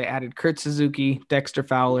Angels. They added Kurt Suzuki, Dexter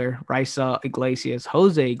Fowler, Raisa Iglesias,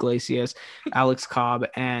 Jose Iglesias, Alex Cobb,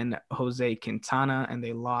 and Jose Quintana. And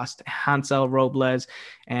they lost Hansel Robles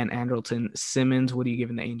and Andrelton Simmons. What are you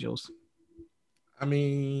giving the Angels? I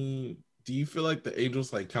mean, do you feel like the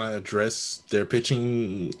Angels like kind of address their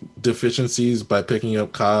pitching deficiencies by picking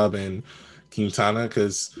up Cobb and Quintana?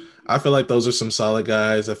 Because I feel like those are some solid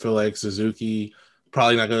guys. I feel like Suzuki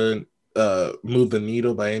probably not going to move the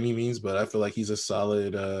needle by any means, but I feel like he's a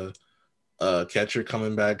solid catcher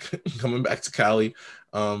coming back to Cali.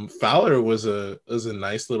 Fowler was a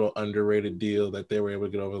nice little underrated deal that they were able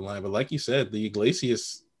to get over the line. But like you said, the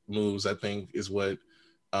Iglesias moves I think is what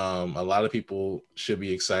a lot of people should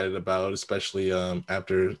be excited about, especially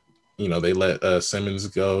after they let Simmons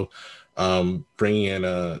go. Bringing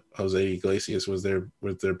in Jose Iglesias was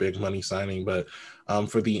their big money signing, but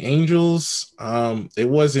for the Angels, it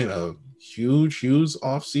wasn't a huge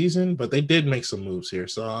off season, but they did make some moves here.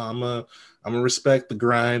 So I'm gonna respect the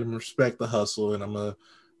grind, I'm gonna respect the hustle, and I'm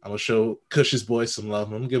gonna show Cush's boys some love.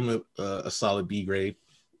 I'm gonna give him a solid B grade.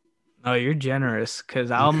 Oh, you're generous because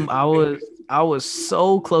I was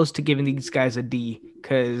so close to giving these guys a D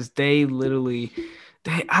because they literally.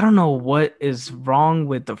 I don't know what is wrong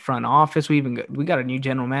with the front office. We got a new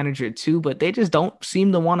general manager too, but they just don't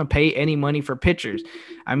seem to want to pay any money for pitchers.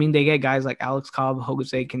 I mean, they get guys like Alex Cobb,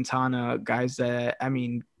 Jose Quintana, guys that, I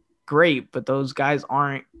mean, great, but those guys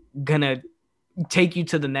aren't gonna take you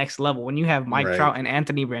to the next level. When you have Mike Trout and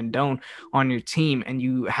Anthony Rendon on your team and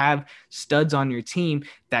you have studs on your team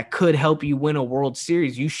that could help you win a World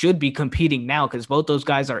Series, you should be competing now because both those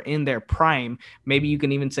guys are in their prime. Maybe you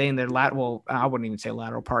can even say in their lateral, I wouldn't even say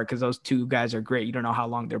lateral part because those two guys are great. You don't know how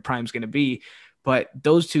long their prime is going to be, but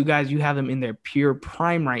those two guys, you have them in their pure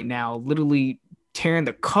prime right now, literally tearing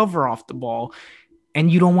the cover off the ball. And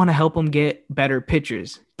you don't want to help them get better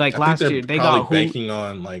pitchers. Like last year, they got banking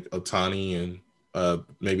on like Ohtani and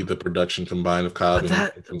maybe the production combined of Cobb.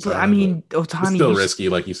 But I mean, Ohtani still risky,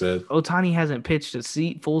 like you said. Ohtani hasn't pitched a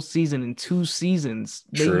full season in 2 seasons.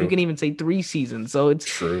 You can even say 3 seasons. So it's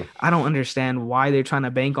true. I don't understand why they're trying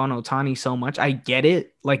to bank on Ohtani so much. I get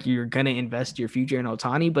it, like you're gonna invest your future in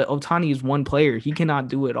Ohtani, but Ohtani is one player. He cannot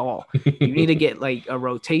do it all. You need to get like a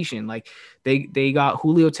rotation. Like they got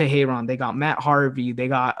Julio Teheran, they got Matt Harvey, they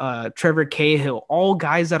got Trevor Cahill, all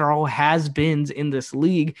guys that are all has-beens in this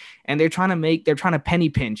league, and they're trying to penny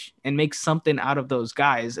pinch and make something out of those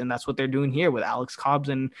guys, and that's what they're doing here with Alex Cobb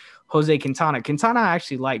and Jose Quintana. Quintana I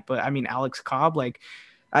actually like, but I mean Alex Cobb, like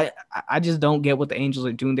I just don't get what the Angels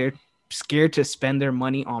are doing. They're scared to spend their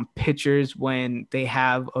money on pitchers when they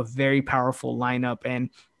have a very powerful lineup. And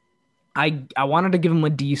I wanted to give him a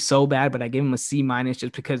D so bad, but I gave him a C minus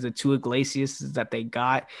just because the 2 Iglesias that they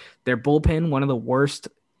got. Their bullpen, one of the worst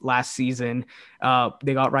last season.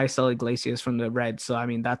 They got Raisel Iglesias from the Reds, so I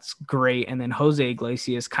mean that's great. And then Jose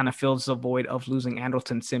Iglesias kind of fills the void of losing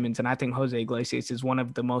Andrelton Simmons, and I think Jose Iglesias is one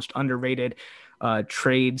of the most underrated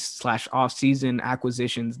trades slash offseason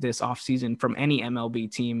acquisitions this offseason from any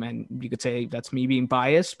MLB team. And you could say that's me being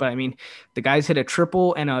biased, but I mean the guy's hit a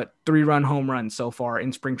triple and a 3-run home run so far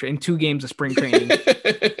in in 2 games of spring training.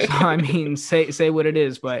 So I mean, say what it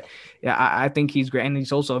is, but yeah, I think he's great, and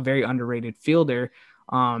he's also a very underrated fielder.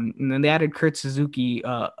 And then they added Kurt Suzuki,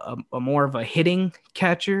 a more of a hitting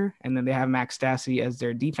catcher, and then they have Max Stassi as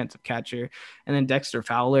their defensive catcher, and then Dexter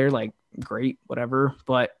Fowler, like great, whatever.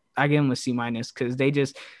 But I give them a C-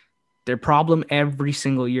 because their problem every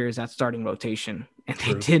single year is that starting rotation, and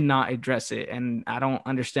they did not address it, and I don't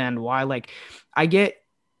understand why. Like, I get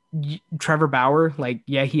Trevor Bauer, like,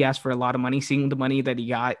 yeah, he asked for a lot of money. Seeing the money that he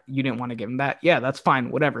got, you didn't want to give him that. Yeah, that's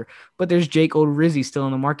fine, whatever. But there's Jake Odorizzi still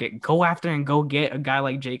in the market. Go after and go get a guy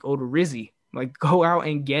like Jake Odorizzi. Like, go out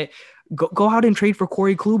and go out and trade for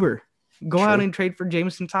Corey Kluber. Go out and trade for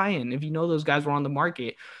Jameson Tyon if you know those guys were on the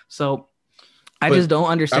market. So I just don't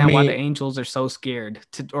understand why the Angels are so scared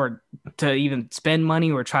to even spend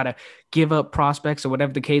money or try to give up prospects or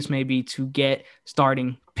whatever the case may be to get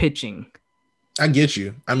starting pitching. I get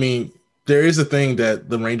you. I mean, there is a thing that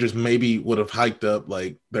the Rangers maybe would have hiked up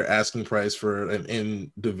like their asking price for an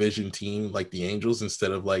in-division team like the Angels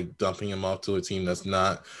instead of like dumping them off to a team that's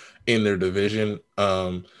not in their division.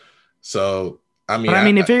 So I mean, but I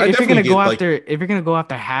mean, if you're gonna go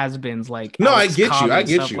after has-beens like no, Alex I get Cobb you. I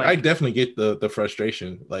get stuff, you. like, I definitely get the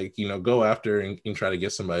frustration. Like, you know, go after and try to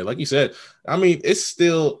get somebody. Like you said, I mean, it's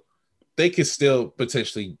still they could still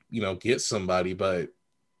potentially, you know, get somebody, but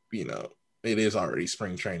you know, it is already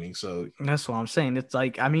spring training, so that's what I'm saying. It's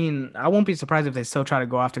like, I mean, I won't be surprised if they still try to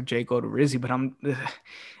go after Jake Odorizzi, but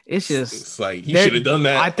it's like he should have done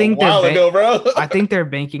that I think a while ago, bro. I think they're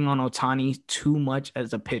banking on Ohtani too much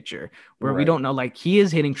as a pitcher, where we don't know. Like, he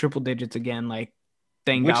is hitting triple digits again, like,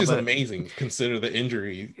 thank God, which is amazing. Consider the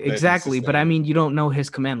injury. Exactly, but I mean, you don't know his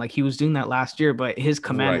command. Like, he was doing that last year, but his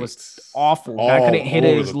command was awful. Guy couldn't hit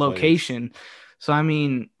his location. So I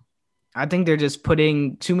mean, I think they're just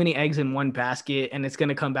putting too many eggs in one basket, and it's going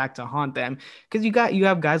to come back to haunt them. Because you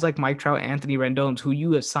have guys like Mike Trout, Anthony Rendon, who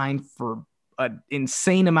you have signed for an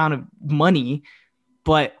insane amount of money,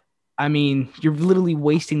 but I mean, you're literally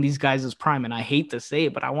wasting these guys' prime. And I hate to say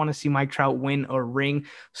it, but I want to see Mike Trout win a ring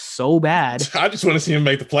so bad. I just want to see him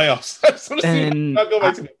make the playoffs. I just want to see him not go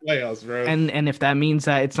back to the playoffs, bro. And if that means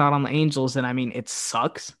that it's not on the Angels, then I mean, it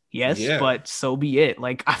sucks. Yes, but so be it.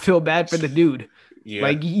 Like, I feel bad for the dude. Yeah.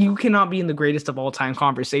 Like, you cannot be in the greatest of all time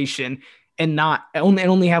conversation and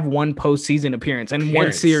only have one postseason appearance and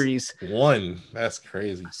one series. That's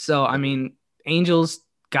crazy. So I mean, Angels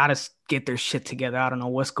gotta get their shit together. I don't know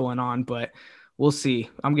what's going on, but we'll see.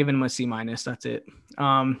 I'm giving them a C-. That's it.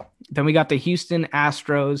 Then we got the Houston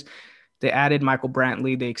Astros. They added Michael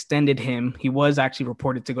Brantley. They extended him. He was actually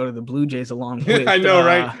reported to go to the Blue Jays along with. I know,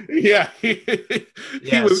 right? Yeah, he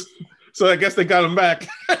was. So I guess they got him back.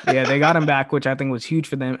 Yeah, they got him back, which I think was huge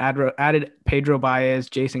for them. Added Pedro Baez,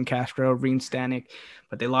 Jason Castro, Reen Stanek,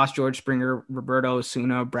 but they lost George Springer, Roberto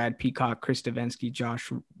Osuna, Brad Peacock, Chris Davinsky,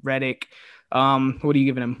 Josh Reddick. What are you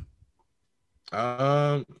giving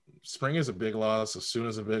him? Springer's a big loss.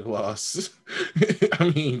 Osuna's a big loss.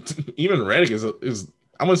 I mean, even Reddick is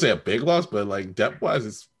I'm gonna say a big loss, but like depth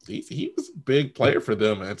wise, he was a big player for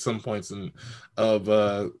them at some points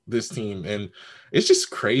of this team, and it's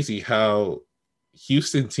just crazy how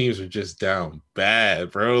Houston teams are just down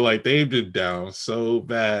bad, bro. Like, they've been down so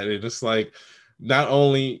bad, and it's like not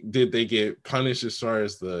only did they get punished as far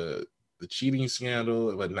as the cheating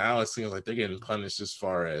scandal, but now it seems like they're getting punished as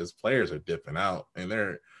far as players are dipping out, and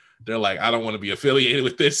they're like, I don't want to be affiliated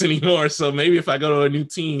with this anymore. So maybe if I go to a new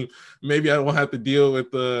team, maybe I won't have to deal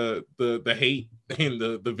with the hate and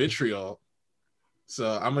the vitriol.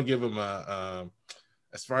 So I'm gonna give them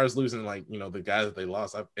as far as losing, like, you know, the guys that they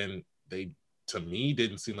lost, and they, to me,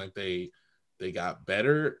 didn't seem like they got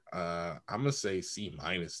better. I'm gonna say C-,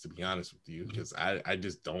 to be honest with you, because I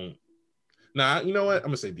just don't. Nah, you know what? I'm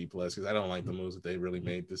gonna say D+ because I don't like the moves that they really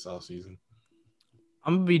made this offseason.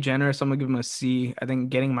 I'm gonna be generous. I'm gonna give him a C. I think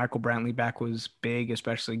getting Michael Brantley back was big,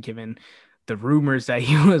 especially given the rumors that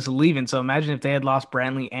he was leaving. So imagine if they had lost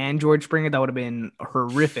Brantley and George Springer, that would have been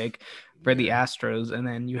horrific for the Astros. And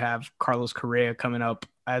then you have Carlos Correa coming up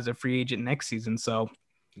as a free agent next season. So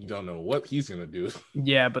you don't know what he's gonna do.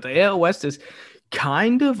 Yeah, but the AL West is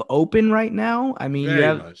kind of open right now. I mean,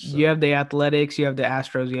 you have the Athletics, you have the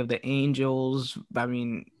Astros, you have the Angels. I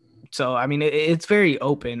mean, So, I mean, it's very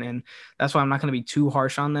open, and that's why I'm not going to be too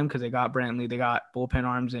harsh on them because they got Brantley, they got bullpen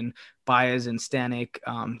arms and Baez and Stanek.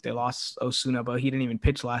 They lost Osuna, but he didn't even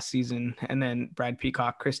pitch last season. And then Brad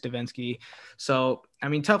Peacock, Chris Davinsky. So, I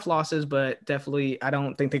mean, tough losses, but definitely I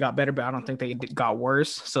don't think they got better, but I don't think they got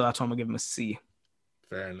worse. So that's why I'm going to give them a C.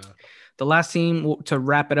 Fair enough. The last team to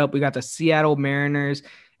wrap it up, we got the Seattle Mariners.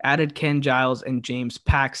 Added Ken Giles and James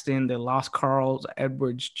Paxton. They lost Carl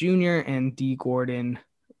Edwards Jr. and D. Gordon.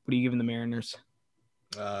 What are you giving the Mariners?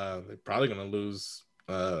 They're probably going to lose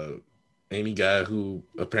any guy who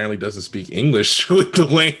apparently doesn't speak English with the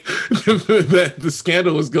way that the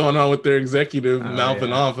scandal was going on with their executive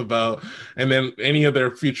mouthing off about. And then any of their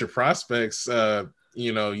future prospects,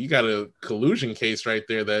 you got a collusion case right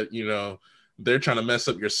there that, they're trying to mess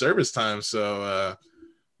up your service time. So,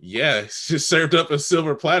 it's just served up a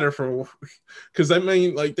silver platter because I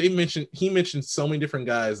mean, like he mentioned so many different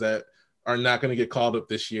guys that are not going to get called up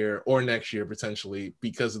this year or next year potentially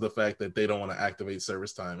because of the fact that they don't want to activate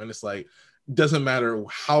service time. And it's like, doesn't matter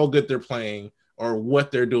how good they're playing or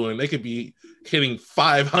what they're doing. They could be hitting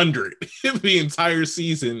 500 the entire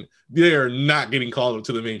season. They are not getting called up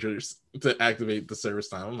to the majors to activate the service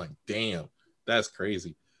time. I'm like, damn, that's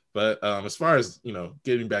crazy. But as far as,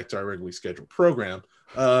 getting back to our regularly scheduled program,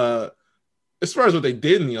 as far as what they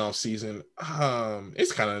did in the offseason,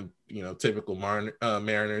 it's kind of, typical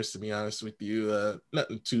Mariners, to be honest with you.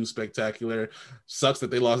 Nothing too spectacular. Sucks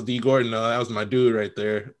that they lost D. Gordon. No, that was my dude right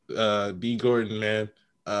there. D. Gordon, man.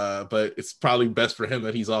 But it's probably best for him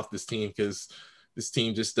that he's off this team because this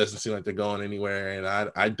team just doesn't seem like they're going anywhere. And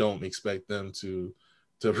I don't expect them to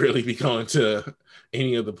really be going to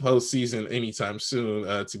any of the postseason anytime soon,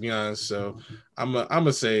 to be honest. So I'm gonna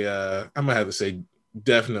have to say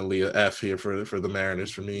definitely an F here for the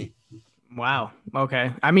Mariners for me. Wow.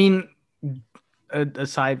 Okay. I mean,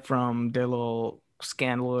 aside from their little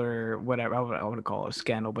scandal or whatever, I would call it a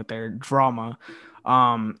scandal, but their drama,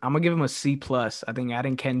 I'm gonna give them a C+. I think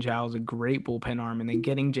adding Ken Giles, a great bullpen arm, and then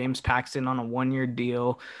getting James Paxton on a 1-year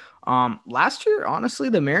deal. Last year, honestly,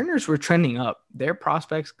 the Mariners were trending up. Their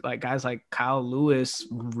prospects, like guys like Kyle Lewis,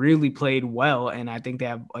 really played well, and I think they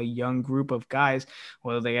have a young group of guys.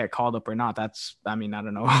 Whether they get called up or not, I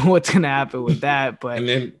don't know what's gonna happen with that. But and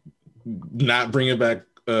then not bringing back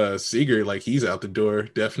Seager, like he's out the door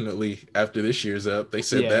definitely after this year's up. They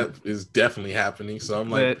said that is definitely happening. So I'm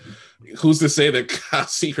like, who's to say that Kyle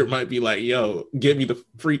Seager might be like, yo, get me the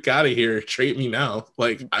freak out of here, trade me now?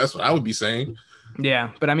 Like that's what I would be saying.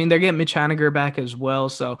 Yeah, but I mean, they're getting Mitch Haniger back as well,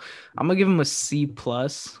 so I'm gonna give him a C+.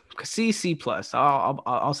 C+.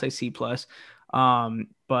 I'll say C+.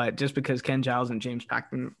 But just because Ken Giles and James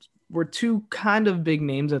Paxton were two kind of big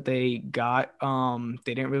names that they got,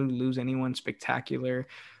 they didn't really lose anyone spectacular.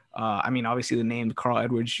 I mean, obviously the names Carl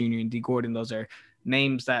Edwards Jr. and D. Gordon, those are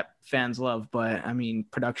names that fans love, but I mean,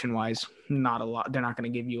 production-wise, not a lot. They're not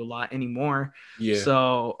going to give you a lot anymore. Yeah.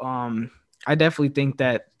 So, I definitely think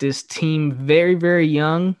that this team, very, very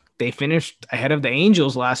young, they finished ahead of the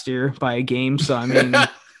Angels last year by a game. So, I mean,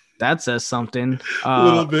 that says something. A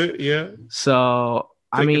little bit, yeah. So,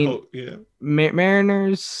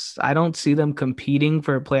 Mariners, I don't see them competing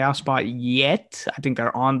for a playoff spot yet. I think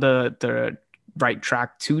they're on the right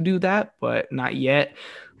track to do that, but not yet.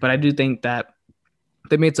 But I do think that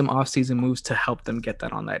they made some offseason moves to help them get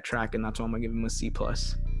that on that track, and that's why I'm going to give them a C+.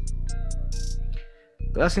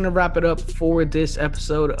 But that's going to wrap it up for this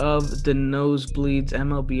episode of the Nosebleeds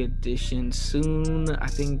MLB edition. Soon, I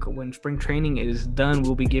think when spring training is done,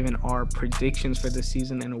 we'll be giving our predictions for the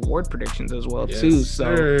season and award predictions as well, too.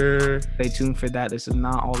 So stay tuned for that. This is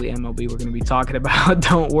not all the MLB we're going to be talking about.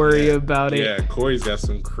 Don't worry about it. Yeah, Corey's got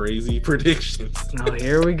some crazy predictions. Oh,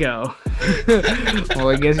 here we go. Well,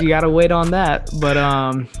 I guess you got to wait on that. But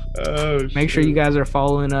make sure you guys are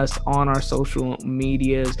following us on our social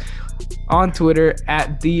medias. On Twitter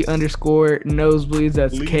at @the_nosebleeds.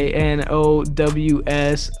 That's KNOWS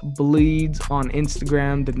bleeds. On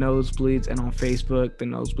Instagram, the Nosebleeds, and on Facebook, the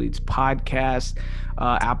Nosebleeds Podcast.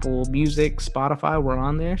 Apple Music, Spotify, we're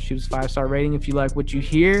on there. Shoot us a 5-star rating if you like what you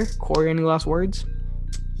hear. Corey, any last words?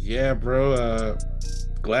 Yeah, bro.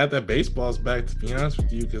 Glad that baseball's back, to be honest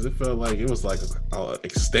with you, because it felt like it was like an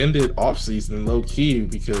extended offseason, low key,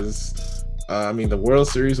 because the World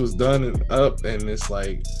Series was done and up, and it's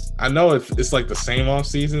like, I know it's like the same off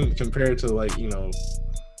season compared to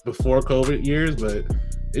before COVID years, but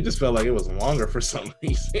it just felt like it was longer for some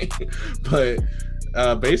reason. But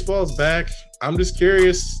baseball's back. I'm just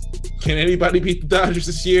curious, can anybody beat the Dodgers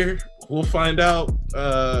this year? We'll find out.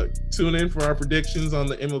 Tune in for our predictions on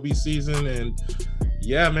the MLB season, and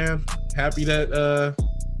yeah, man, happy that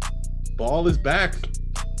ball is back.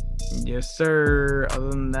 Yes, sir. Other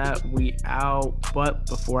than that, we out. But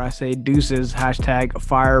before I say deuces, hashtag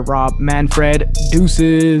fire Rob Manfred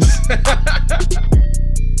deuces.